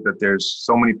know that there's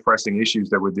so many pressing issues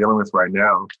that we're dealing with right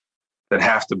now that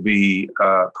have to be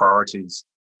priorities.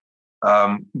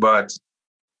 But,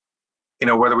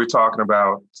 whether we're talking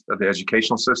about the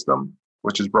educational system,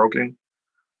 which is broken,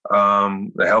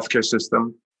 the healthcare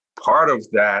system, part of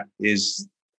that is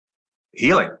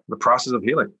healing, the process of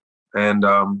healing. And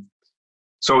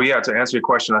so, to answer your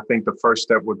question, I think the first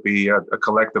step would be a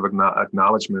collective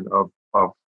acknowledgement of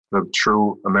the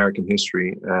true American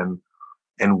history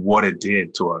and what it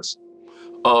did to us.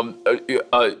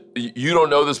 You don't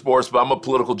know this, Boris, but I'm a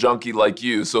political junkie like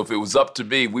you. So if it was up to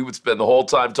me, we would spend the whole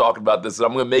time talking about this. And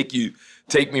I'm going to make you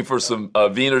take me for some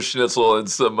Wiener Schnitzel and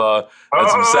some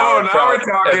sauerkraut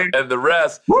and the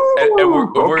rest. And we're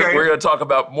going to talk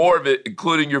about more of it,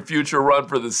 including your future run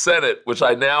for the Senate, which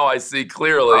I see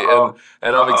clearly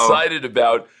and I'm excited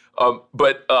about.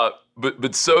 But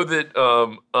so that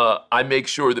I make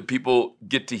sure that people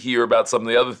get to hear about some of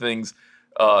the other things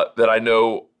that I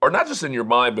know are not just in your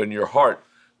mind, but in your heart.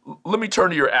 Let me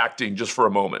turn to your acting just for a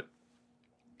moment.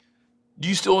 Do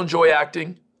you still enjoy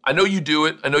acting? I know you do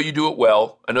it. I know you do it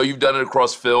well. I know you've done it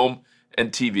across film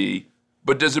and TV,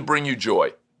 but does it bring you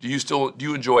joy? Do you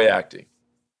enjoy acting?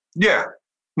 Yeah,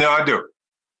 no, I do.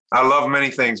 I love many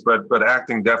things, but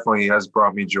acting definitely has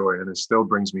brought me joy and it still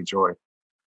brings me joy.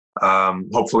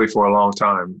 Hopefully for a long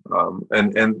time.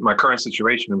 And my current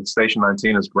situation with Station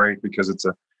 19 is great because it's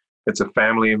a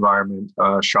family environment.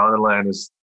 Shondaland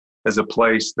is a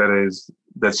place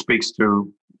that speaks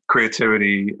to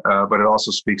creativity, but it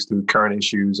also speaks to current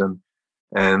issues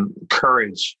and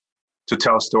courage to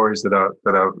tell stories that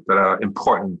are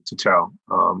important to tell.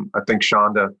 I think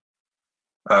Shonda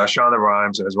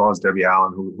Rhimes, as well as Debbie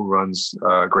Allen, who runs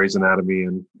Grey's Anatomy,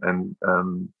 and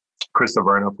Krista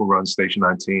Vernoff, who runs Station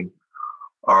 19,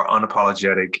 are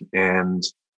unapologetic and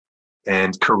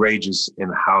and courageous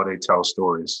in how they tell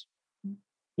stories.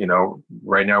 You know,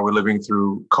 right now we're living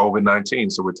through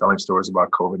COVID-19. So we're telling stories about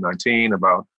COVID-19,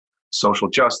 about social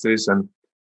justice.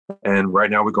 And right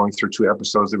now we're going through 2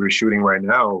 episodes that we're shooting right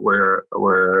now where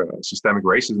systemic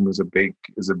racism is a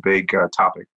big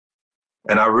topic.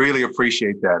 And I really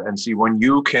appreciate that. And see, when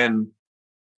you can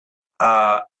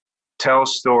tell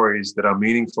stories that are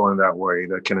meaningful in that way,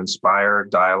 that can inspire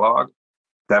dialogue,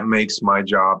 that makes my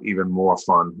job even more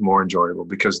fun, more enjoyable,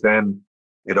 because then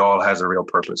it all has a real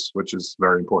purpose, which is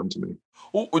very important to me.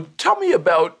 Well, tell me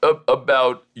about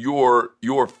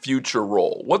your future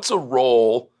role. What's a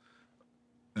role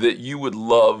that you would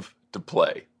love to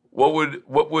play? What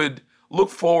would look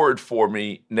forward for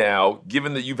me now,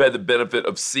 given that you've had the benefit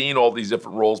of seeing all these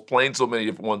different roles, playing so many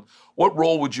different ones? What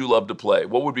role would you love to play?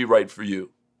 What would be right for you?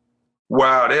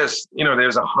 Wow, there's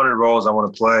 100 roles I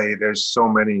want to play. There's so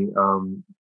many,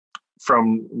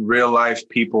 from real life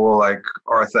people like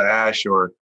Arthur Ashe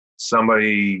or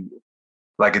somebody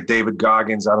like a David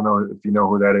Goggins. I don't know if you know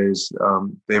who that is.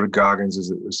 David Goggins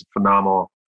is a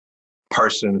phenomenal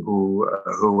person who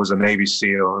was a Navy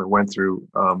SEAL and went through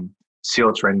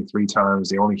SEAL training 3 times,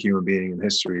 the only human being in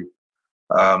history,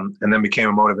 and then became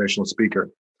a motivational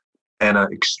speaker and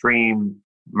an extreme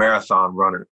marathon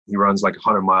runner. He runs like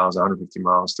 100 miles, 150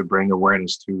 miles to bring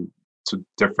awareness to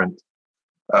different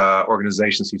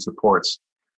organizations he supports.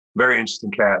 Very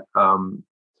interesting cat.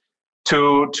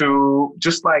 To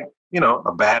just like,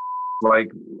 a bad like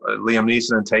Liam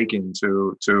Neeson and Taken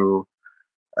to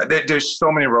there's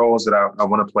so many roles that I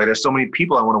want to play. There's so many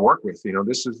people I want to work with.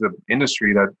 This is the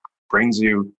industry that brings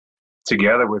you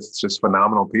together with just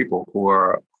phenomenal people who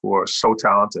are so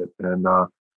talented. And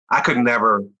I could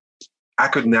never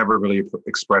really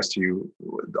express to you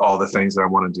all the things that I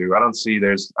want to do. I don't see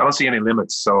any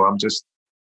limits. So I'm just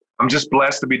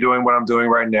blessed to be doing what I'm doing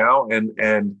right now.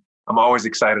 And I'm always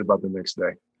excited about the next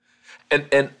day. And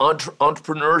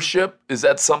entrepreneurship, is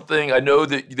that something? I know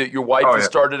that your wife has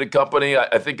started a company.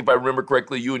 I think if I remember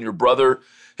correctly, you and your brother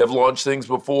have launched things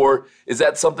before. Is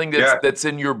that something that's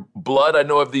in your blood? I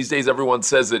know of these days everyone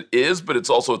says it is, but it's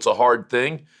a hard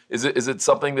thing. Is it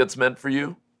something that's meant for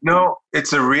you? No,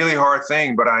 it's a really hard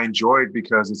thing, but I enjoy it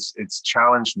because it's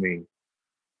challenged me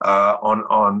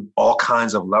on all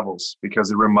kinds of levels,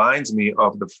 because it reminds me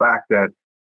of the fact that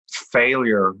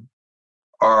failure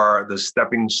are the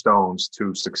stepping stones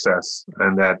to success,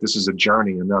 and that this is a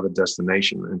journey, another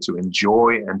destination, and to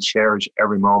enjoy and cherish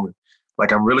every moment.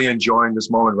 Like I'm really enjoying this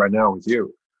moment right now with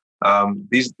you.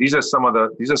 These are some of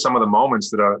the moments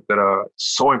that are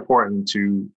so important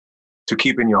to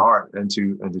keep in your heart and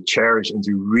to cherish and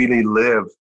to really live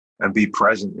and be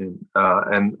present in.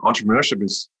 And entrepreneurship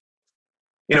is,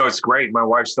 it's great. My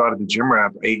wife started the Gym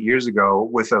Wrap 8 years ago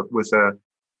with a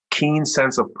keen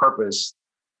sense of purpose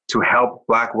to help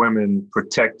Black women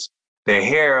protect their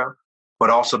hair, but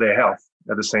also their health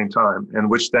at the same time, and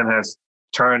which then has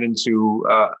turned into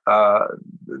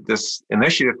this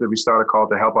initiative that we started called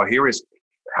the Help Our Heroes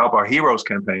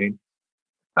campaign.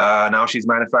 Now she's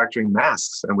manufacturing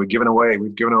masks, and we've given away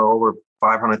over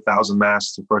 500,000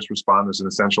 masks to first responders and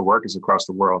essential workers across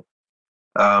the world.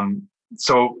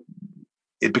 So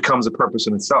it becomes a purpose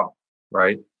in itself,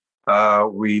 right?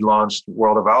 We launched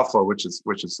World of Alpha, which is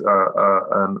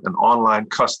an online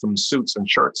custom suits and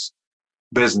shirts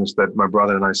business that my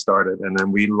brother and I started. And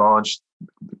then we launched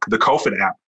the COVID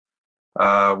app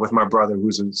with my brother,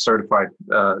 who's a certified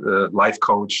life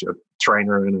coach, a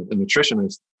trainer, and a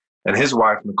nutritionist, and his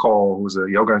wife, Nicole, who's a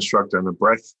yoga instructor and a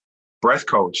breath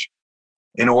coach,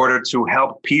 in order to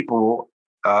help people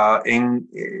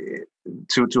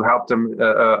to help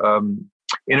them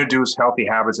introduce healthy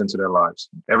habits into their lives.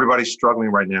 Everybody's struggling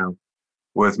right now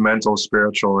with mental,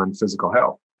 spiritual, and physical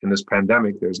health. In this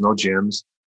pandemic, there's no gyms.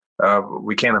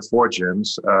 We can't afford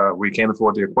gyms. We can't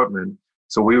afford the equipment.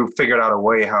 So we figured out a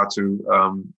way how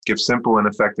to give simple and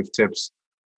effective tips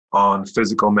on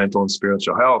physical, mental, and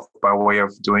spiritual health by way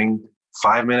of doing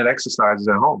 5-minute exercises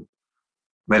at home,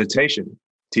 meditation,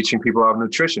 teaching people about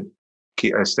nutrition,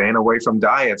 staying away from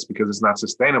diets because it's not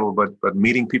sustainable, but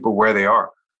meeting people where they are.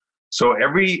 So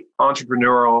every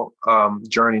entrepreneurial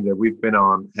journey that we've been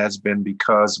on has been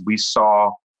because we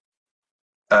saw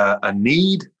a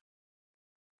need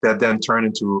that then turned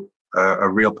into a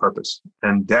real purpose.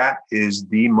 And that is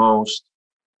the most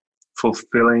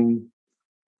fulfilling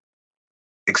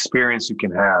experience you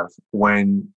can have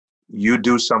when you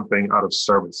do something out of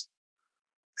service.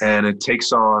 And it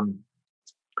takes on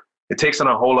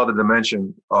a whole other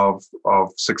dimension of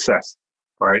success,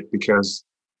 right? Because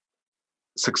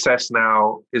success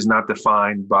now is not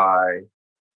defined by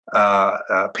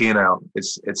P&L.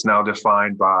 It's now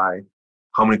defined by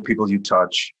how many people you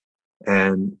touch,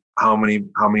 and how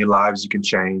many lives you can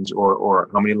change, or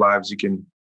how many lives you can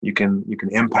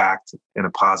impact in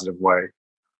a positive way.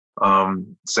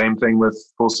 Same thing with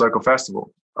Full Circle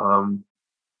Festival.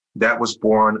 That was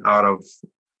born out of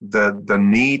the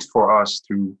need for us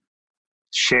to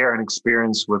share an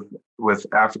experience with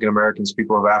African Americans,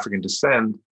 people of African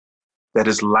descent, that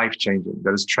is life-changing,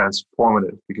 that is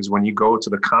transformative. Because when you go to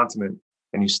the continent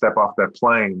and you step off that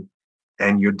plane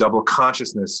and your double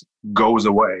consciousness goes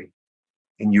away,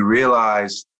 and you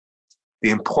realize the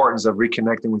importance of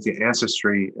reconnecting with your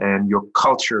ancestry and your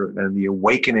culture and the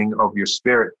awakening of your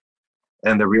spirit,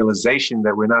 and the realization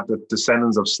that we're not the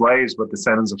descendants of slaves, but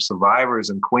descendants of survivors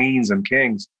and queens and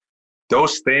kings.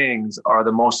 Those things are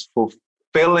the most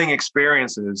fulfilling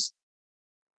experiences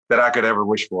that I could ever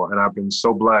wish for. And I've been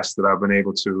so blessed that I've been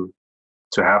able to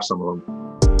have some of them.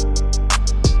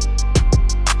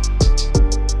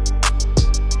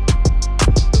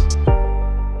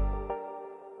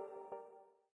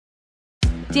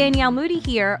 Danielle Moody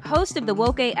here, host of the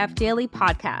Woke AF Daily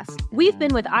podcast. We've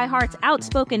been with iHeart's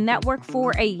Outspoken Network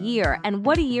for a year, and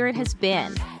what a year it has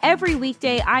been. Every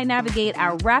weekday, I navigate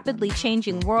our rapidly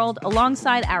changing world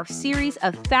alongside our series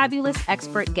of fabulous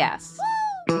expert guests.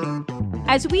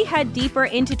 As we head deeper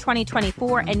into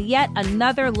 2024 and yet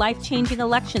another life-changing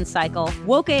election cycle,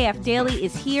 Woke AF Daily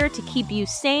is here to keep you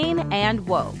sane and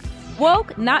woke.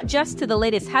 Woke not just to the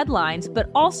latest headlines, but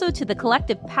also to the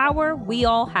collective power we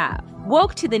all have.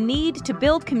 Woke to the need to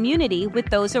build community with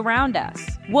those around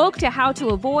us. Woke to how to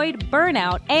avoid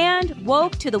burnout, and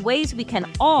woke to the ways we can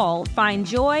all find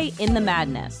joy in the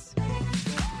madness.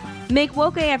 Make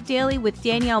Woke AF Daily with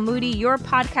Danielle Moody your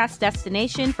podcast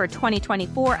destination for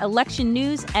 2024 election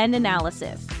news and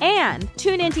analysis. And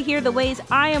tune in to hear the ways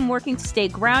I am working to stay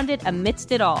grounded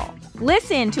amidst it all.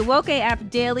 Listen to Woke AF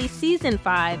Daily Season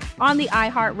 5 on the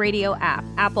iHeartRadio app,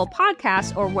 Apple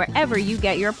Podcasts, or wherever you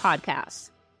get your podcasts.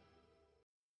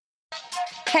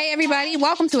 Hey, everybody.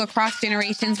 Welcome to Across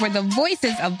Generations, where the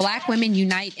voices of Black women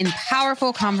unite in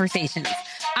powerful conversations.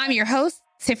 I'm your host,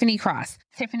 Tiffany Cross.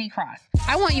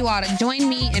 I want you all to join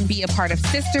me and be a part of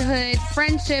sisterhood,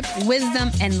 friendship, wisdom,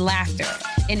 and laughter.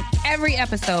 In every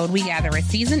episode, we gather a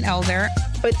seasoned elder.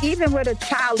 But even with a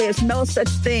child, there's no such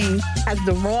thing as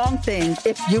the wrong thing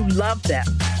if you love them.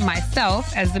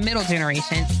 Myself as the middle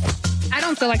generation. I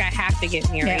don't feel like I have to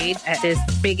get married at this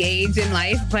big age in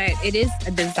life, but it is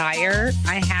a desire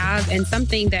I have and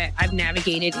something that I've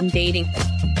navigated in dating.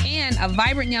 And a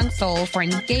vibrant young soul for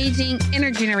engaging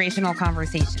intergenerational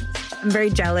conversations. I'm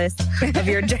very jealous of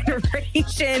your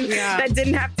generation that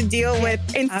didn't have to deal with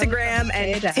Instagram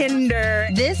and Tinder.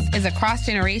 This is Across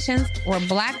Generations, where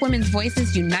Black women's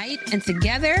voices unite, and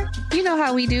together, you know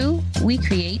how we do, we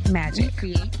create magic.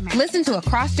 Listen to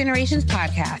Across Generations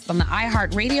podcast on the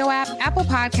iHeartRadio app, Apple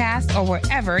Podcasts, or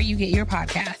wherever you get your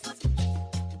podcasts.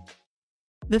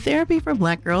 The Therapy for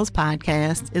Black Girls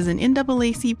podcast is an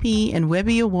NAACP and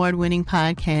Webby Award-winning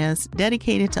podcast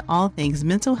dedicated to all things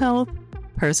mental health,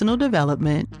 personal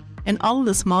development, and all of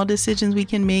the small decisions we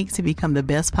can make to become the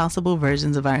best possible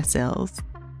versions of ourselves.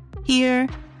 Here,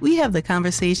 we have the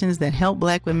conversations that help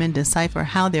Black women decipher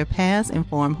how their past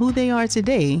inform who they are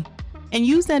today, and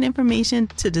use that information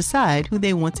to decide who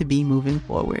they want to be moving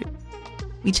forward.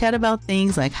 We chat about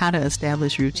things like how to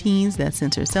establish routines that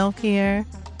center self-care,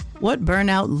 what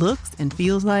burnout looks and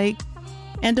feels like,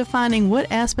 and defining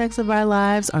what aspects of our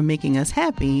lives are making us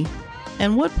happy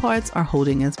and what parts are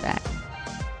holding us back.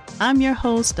 I'm your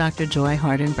host, Dr. Joy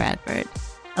Harden Bradford,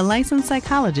 a licensed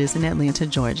psychologist in Atlanta,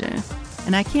 Georgia,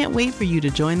 and I can't wait for you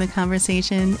to join the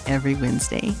conversation every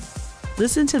Wednesday.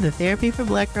 Listen to the Therapy for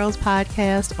Black Girls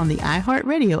podcast on the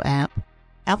iHeartRadio app,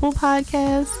 Apple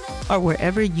Podcasts, or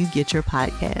wherever you get your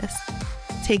podcasts.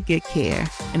 Take good care,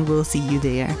 and we'll see you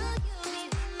there.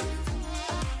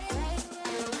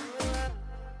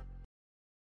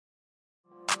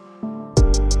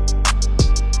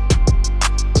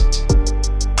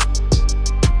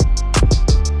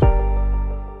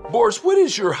 Boris, what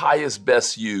is your highest,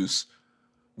 best use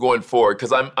going forward?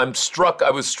 Because I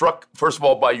was struck, first of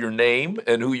all, by your name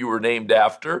and who you were named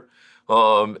after.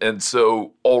 And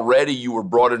so already you were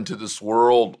brought into this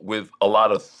world with a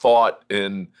lot of thought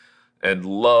and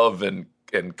love and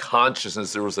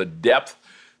consciousness. There was a depth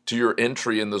to your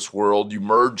entry in this world. You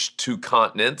merged two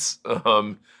continents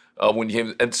when you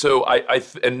came. And so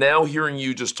and now hearing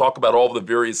you just talk about all the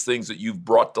various things that you've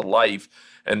brought to life,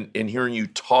 and hearing you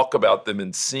talk about them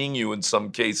and seeing you in some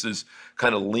cases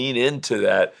kind of lean into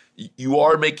that, you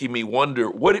are making me wonder,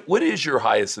 what is your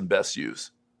highest and best use?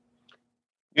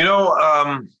 You know,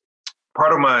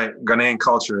 part of my Ghanaian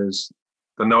culture is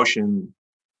the notion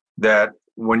that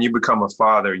when you become a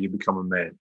father, you become a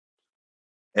man.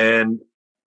 And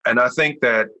I think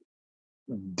that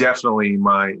definitely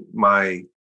my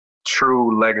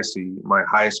true legacy, my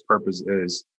highest purpose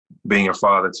is being a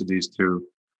father to these two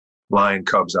lion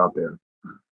cubs out there,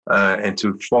 and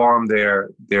to form their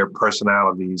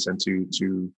personalities and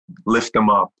to lift them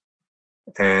up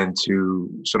and to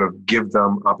sort of give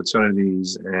them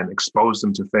opportunities and expose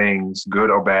them to things, good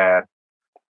or bad,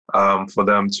 for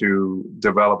them to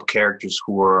develop characters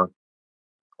who are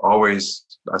always,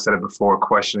 I said it before,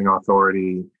 questioning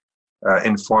authority,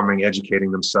 informing,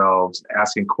 educating themselves,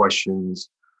 asking questions,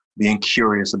 being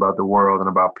curious about the world and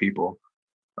about people.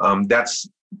 That's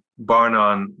bar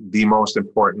none the most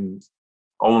important,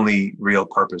 only real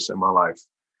purpose in my life.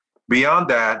 Beyond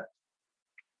that,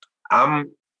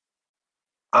 I'm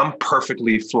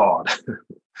perfectly flawed.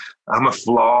 I'm a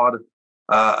flawed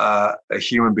a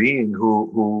human being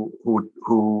who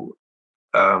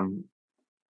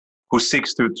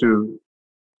seeks to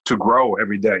grow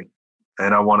every day.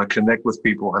 And I want to connect with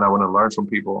people, and I want to learn from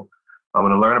people. I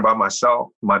want to learn about myself,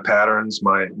 my patterns,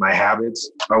 my habits.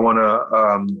 I want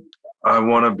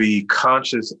to be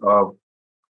conscious of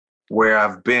where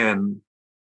I've been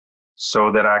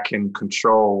so that I can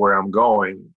control where I'm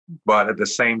going, but at the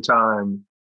same time,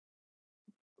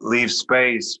 leave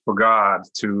space for God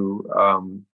to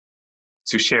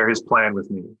share his plan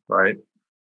with me, right?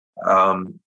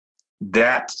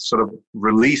 That sort of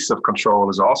release of control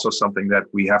is also something that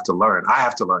we have to learn. I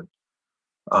have to learn.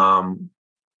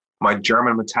 My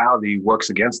German mentality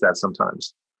works against that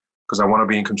sometimes because I want to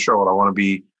be in control. I want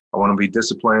to be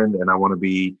disciplined, and I want to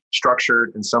be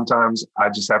structured. And sometimes I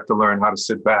just have to learn how to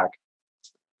sit back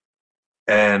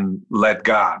and let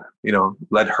God,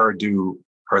 let her do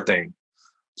her thing.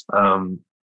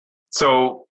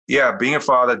 So yeah, being a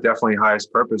father, definitely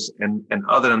highest purpose. And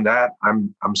other than that,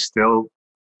 I'm still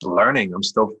learning. I'm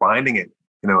still finding it,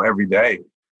 every day.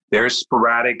 There's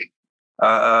sporadic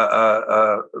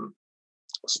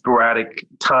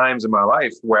times in my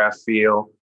life where I feel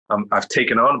I've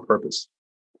taken on purpose.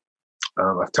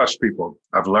 I've touched people.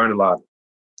 I've learned a lot.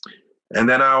 And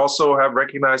then I also have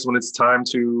recognized when it's time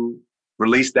to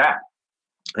release that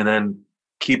and then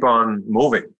keep on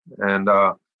moving. And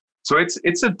so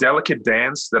it's a delicate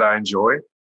dance that I enjoy.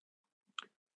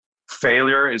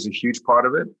 Failure is a huge part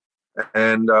of it.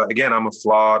 And again, I'm a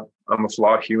flawed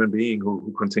human being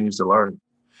who continues to learn.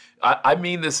 I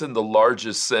mean this in the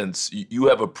largest sense. You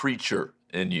have a preacher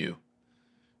in you.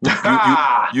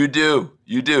 You do.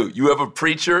 You have a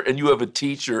preacher and you have a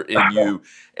teacher in you.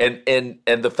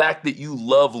 And the fact that you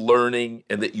love learning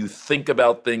and that you think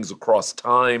about things across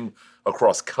time,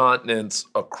 across continents,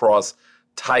 across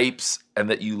types, and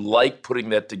that you like putting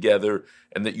that together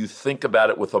and that you think about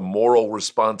it with a moral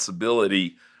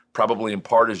responsibility, probably in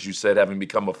part, as you said, having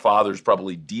become a father is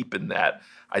probably deep in that.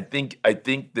 I think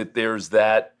that there's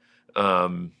that.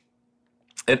 And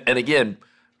again,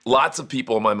 lots of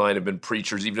people in my mind have been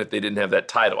preachers, even if they didn't have that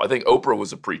title. I think Oprah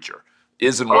was a preacher,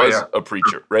 was a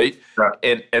preacher, right? Yeah.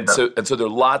 And so there are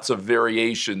lots of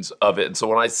variations of it. And so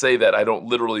when I say that, I don't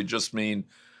literally just mean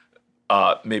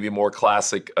maybe a more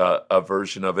classic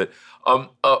version of it.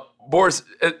 Boris,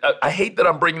 I hate that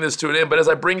I'm bringing this to an end, but as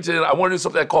I bring it to an end, I want to do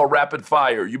something I call rapid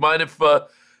fire. You mind if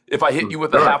I hit you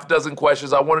with a half dozen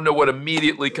questions? I want to know what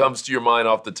immediately comes to your mind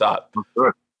off the top.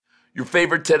 Sure. Your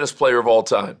favorite tennis player of all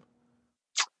time?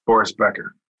 Boris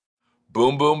Becker.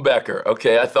 Boom, boom, Becker.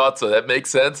 Okay, I thought so. That makes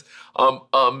sense.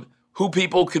 Who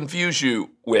people confuse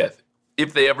you with,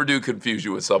 if they ever do confuse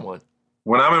you with someone?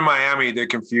 When I'm in Miami, they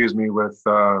confuse me with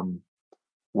oh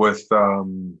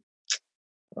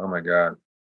my God,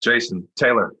 Jason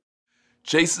Taylor.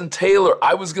 Jason Taylor.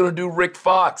 I was going to do Rick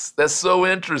Fox. That's so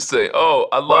interesting. Oh,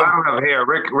 I love. Well, I don't have hair.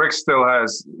 Rick's still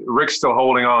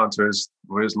holding on to his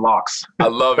locks. I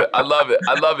love it. I love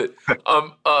it.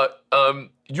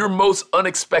 Your most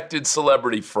unexpected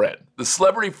celebrity friend. The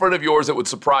celebrity friend of yours that would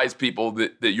surprise people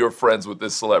that you're friends with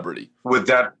this celebrity. With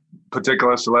that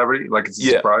particular celebrity, like it's a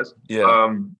surprise.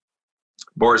 Yeah.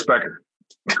 Boris Becker.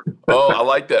 Oh, I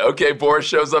like that. Okay, Boris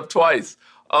shows up twice.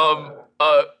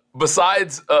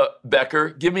 Besides Becker,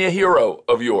 give me a hero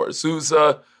of yours. Who's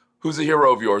a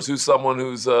hero of yours? Who's someone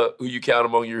who you count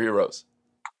among your heroes?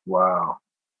 Wow,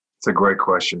 it's a great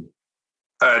question.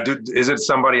 Is it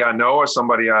somebody I know or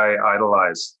somebody I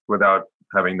idolize without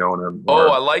having known him? Oh,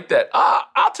 I like that.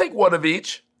 I'll take one of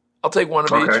each.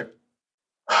 Each.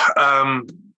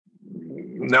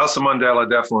 Nelson Mandela,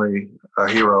 definitely a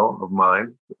hero of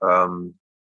mine.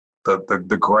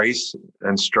 The grace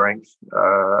and strength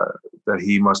that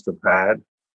he must have had,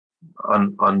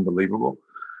 unbelievable.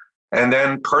 And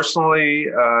then personally,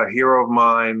 a hero of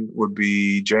mine would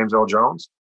be James Earl Jones,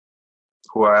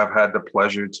 who I have had the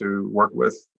pleasure to work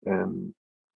with and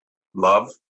love.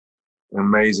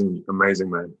 Amazing, amazing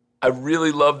man. I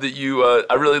really love that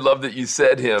you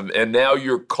said him, and now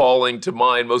you're calling to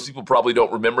mind. Most people probably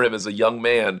don't remember him as a young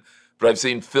man, but I've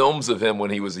seen films of him when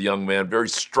he was a young man. Very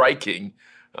striking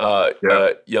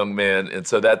young man, and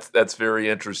so that's very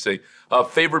interesting.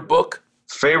 Favorite book?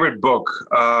 Favorite book.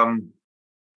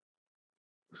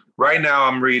 Right now,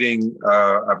 I'm reading.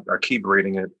 I keep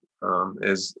reading it.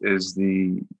 Is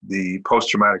the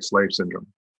post-traumatic slave syndrome,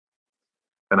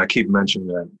 and I keep mentioning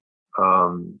that.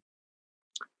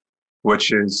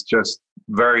 Which is just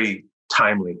very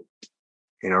timely,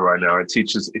 right now. It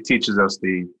teaches us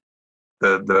the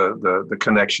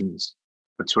connections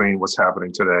between what's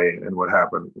happening today and what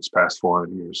happened this past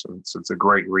 400 years. And it's a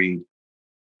great read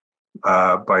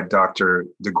by Dr.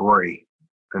 DeGroy,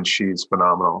 and she's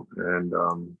phenomenal. And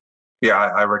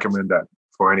I recommend that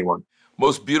for anyone.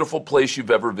 Most beautiful place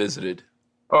you've ever visited?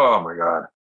 Oh my God.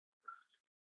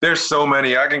 There's so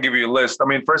many. I can give you a list. I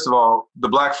mean, first of all, the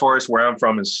Black Forest where I'm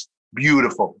from is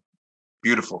beautiful,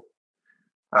 beautiful.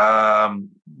 The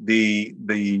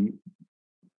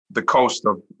coast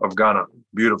of Ghana,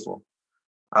 beautiful.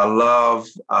 I love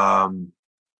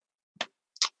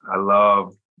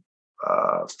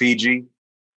Fiji.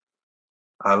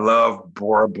 I love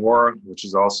Bora Bora, which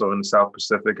is also in the South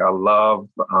Pacific. I love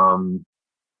the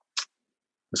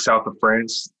south of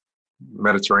France,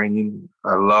 Mediterranean.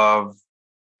 I love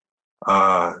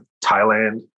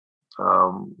Thailand.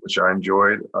 Which I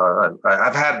enjoyed.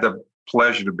 I've had the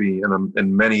pleasure to be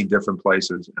in many different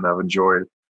places, and I've enjoyed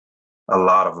a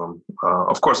lot of them.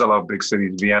 Of course, I love big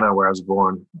cities. Vienna, where I was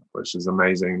born, which is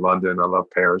amazing. London, I love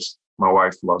Paris. My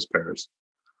wife loves Paris.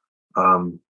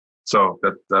 So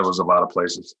that was a lot of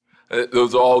places.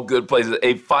 Those are all good places.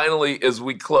 Hey, finally, as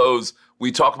we close,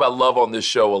 we talk about love on this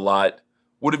show a lot.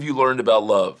 What have you learned about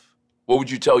love? What would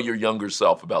you tell your younger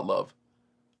self about love?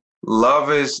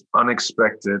 Love is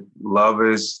unexpected. Love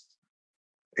is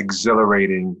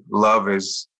exhilarating. Love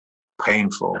is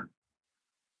painful.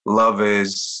 Love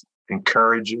is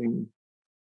encouraging.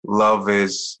 Love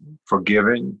is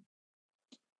forgiving.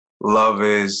 Love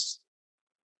is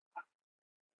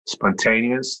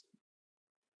spontaneous.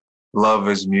 Love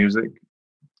is music.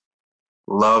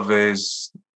 Love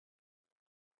is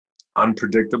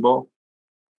unpredictable.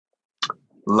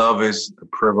 Love is a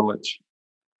privilege.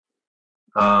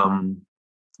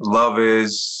 Love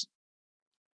is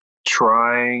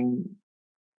trying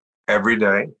every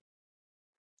day.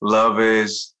 Love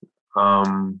is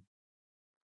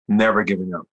never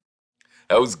giving up.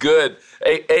 That was good.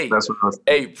 Hey, that's what I was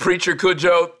Preacher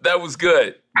Kodjoe, that was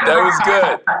good. That was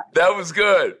good. That was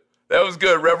good. That was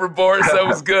good. Reverend Boris, that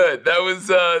was good.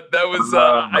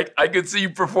 I could see you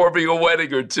performing a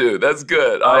wedding or two. That's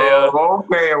good.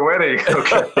 Okay, a wedding.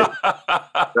 Okay.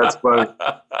 That's funny.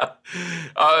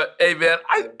 Hey man,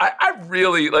 I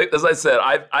really, like, as I said,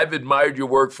 I've admired your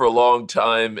work for a long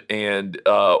time, and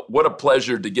what a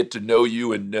pleasure to get to know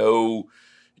you and know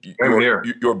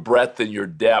your breadth and your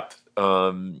depth.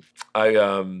 I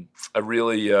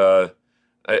really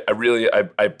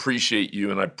appreciate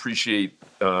you, and I appreciate.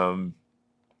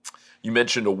 You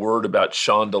mentioned a word about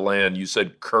Shondaland. You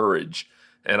said courage,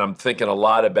 and I'm thinking a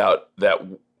lot about that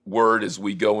word as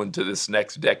we go into this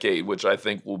next decade, which I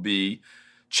think will be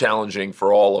challenging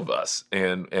for all of us.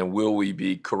 And will we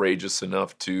be courageous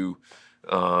enough to,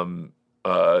 to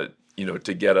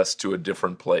get us to a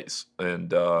different place?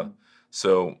 And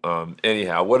so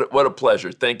anyhow, what a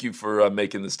pleasure. Thank you for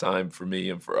making this time for me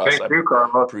and for us. Thank you,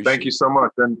 Carlos. Thank you so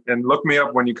much. And look me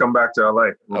up when you come back to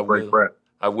LA. We'll break bread.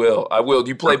 I will. Do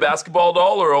you play basketball at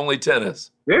all or only tennis?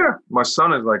 Yeah. My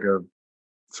son is like a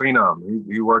phenom.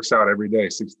 He works out every day,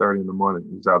 6:30 in the morning.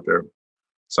 He's out there.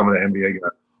 Some of the NBA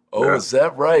guys. Oh, yeah. Is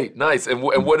that right? Nice. And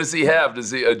what does he have? Does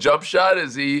he a jump shot?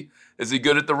 Is he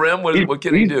good at the rim? What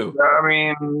can he do? I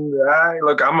mean,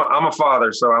 look, I'm a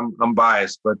father, so I'm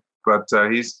biased, but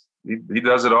he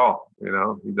does it all.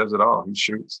 He does it all. He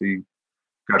shoots. He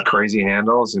got crazy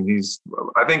handles, and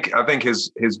I think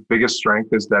his biggest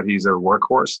strength is that he's a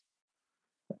workhorse,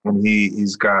 and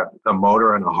he's got a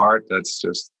motor and a heart that's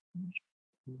just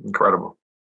incredible.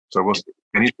 So we'll see.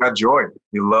 And he's got joy.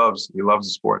 He loves the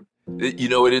sport. It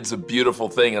is a beautiful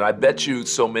thing, and I bet you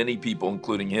so many people,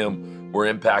 including him, were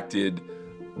impacted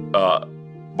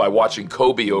by watching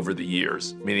Kobe over the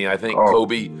years. Meaning, I think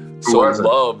Kobe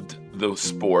loved the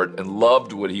sport and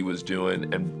loved what he was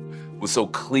doing, and was so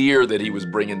clear that he was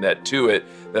bringing that to it,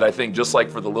 that I think just like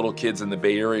for the little kids in the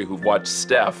Bay Area who've watched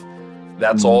Steph,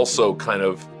 that's also kind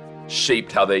of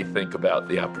shaped how they think about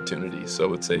the opportunity.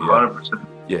 So it's a 100%.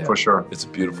 Yeah, for sure. It's a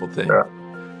beautiful thing. Yeah.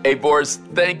 Hey, Boris,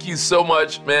 thank you so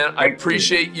much, man. I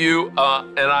appreciate you, and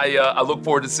I look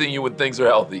forward to seeing you when things are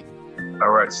healthy. All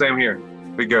right, same here.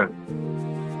 Be good.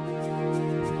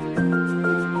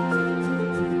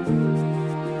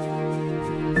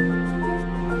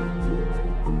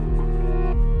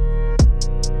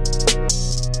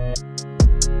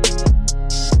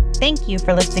 Thank you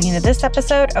for listening to this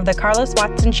episode of the Carlos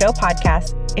Watson Show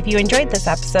podcast. If you enjoyed this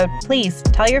episode, please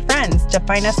tell your friends to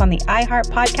find us on the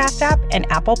iHeart Podcast app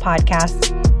and Apple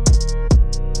Podcasts.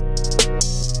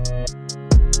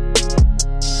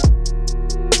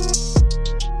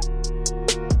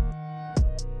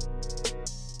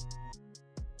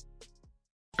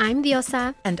 I'm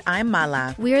Diosa. And I'm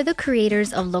Mala. We are the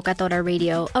creators of Locatora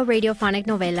Radio, a radiophonic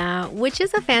novela, which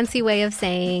is a fancy way of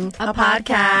saying a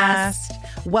podcast.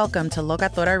 Welcome to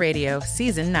Locatora Radio,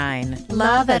 Season 9.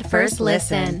 Love at first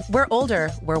listen. We're older,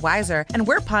 we're wiser, and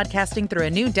we're podcasting through a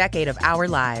new decade of our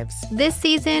lives. This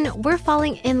season, we're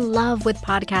falling in love with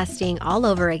podcasting all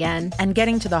over again. And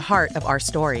getting to the heart of our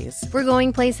stories. We're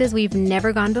going places we've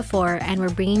never gone before, and we're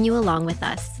bringing you along with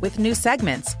us. With new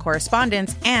segments,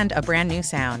 correspondence, and a brand new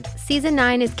sound. Season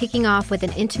 9 is kicking off with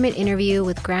an intimate interview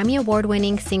with Grammy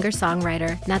Award-winning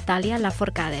singer-songwriter Natalia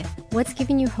Lafourcade. What's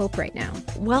giving you hope right now?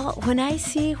 Well, when I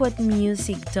see what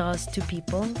music does to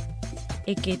people,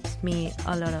 it gives me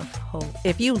a lot of hope.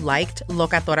 If you liked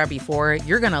Locatora before,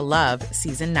 you're going to love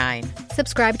Season 9.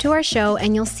 Subscribe to our show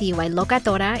and you'll see why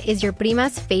Locatora is your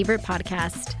prima's favorite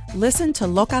podcast. Listen to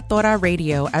Locatora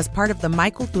Radio as part of the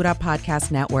My Cultura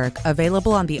Podcast Network,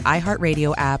 available on the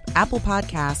iHeartRadio app, Apple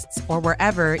Podcasts, or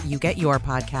wherever you get your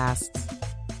podcasts.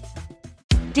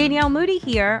 Danielle Moody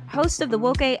here, host of the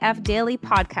Woke AF Daily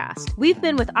podcast. We've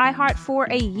been with iHeart for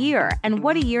a year, and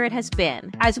what a year it has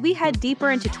been. As we head deeper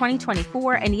into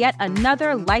 2024 and yet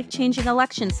another life-changing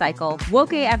election cycle,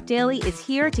 Woke AF Daily is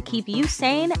here to keep you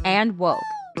sane and woke.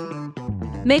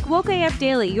 Make Woke AF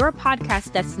Daily your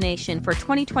podcast destination for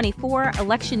 2024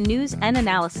 election news and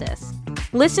analysis.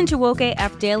 Listen to Woke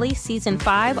AF Daily Season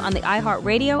 5 on the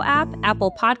iHeartRadio app,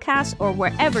 Apple Podcasts, or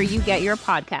wherever you get your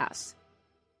podcasts.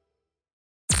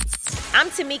 I'm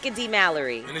Tamika D.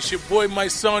 Mallory. And it's your boy, my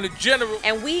son, the General.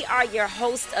 And we are your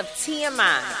hosts of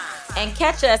TMI. And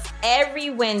catch us every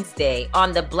Wednesday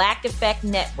on the Black Effect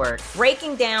Network,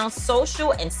 breaking down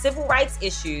social and civil rights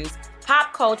issues,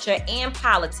 pop culture, and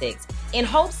politics in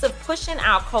hopes of pushing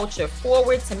our culture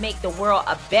forward to make the world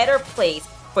a better place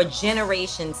for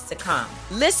generations to come.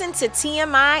 Listen to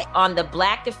TMI on the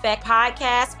Black Effect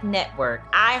Podcast Network,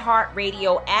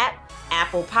 iHeartRadio app,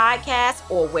 Apple Podcasts,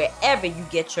 or wherever you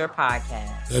get your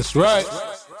podcasts. That's right.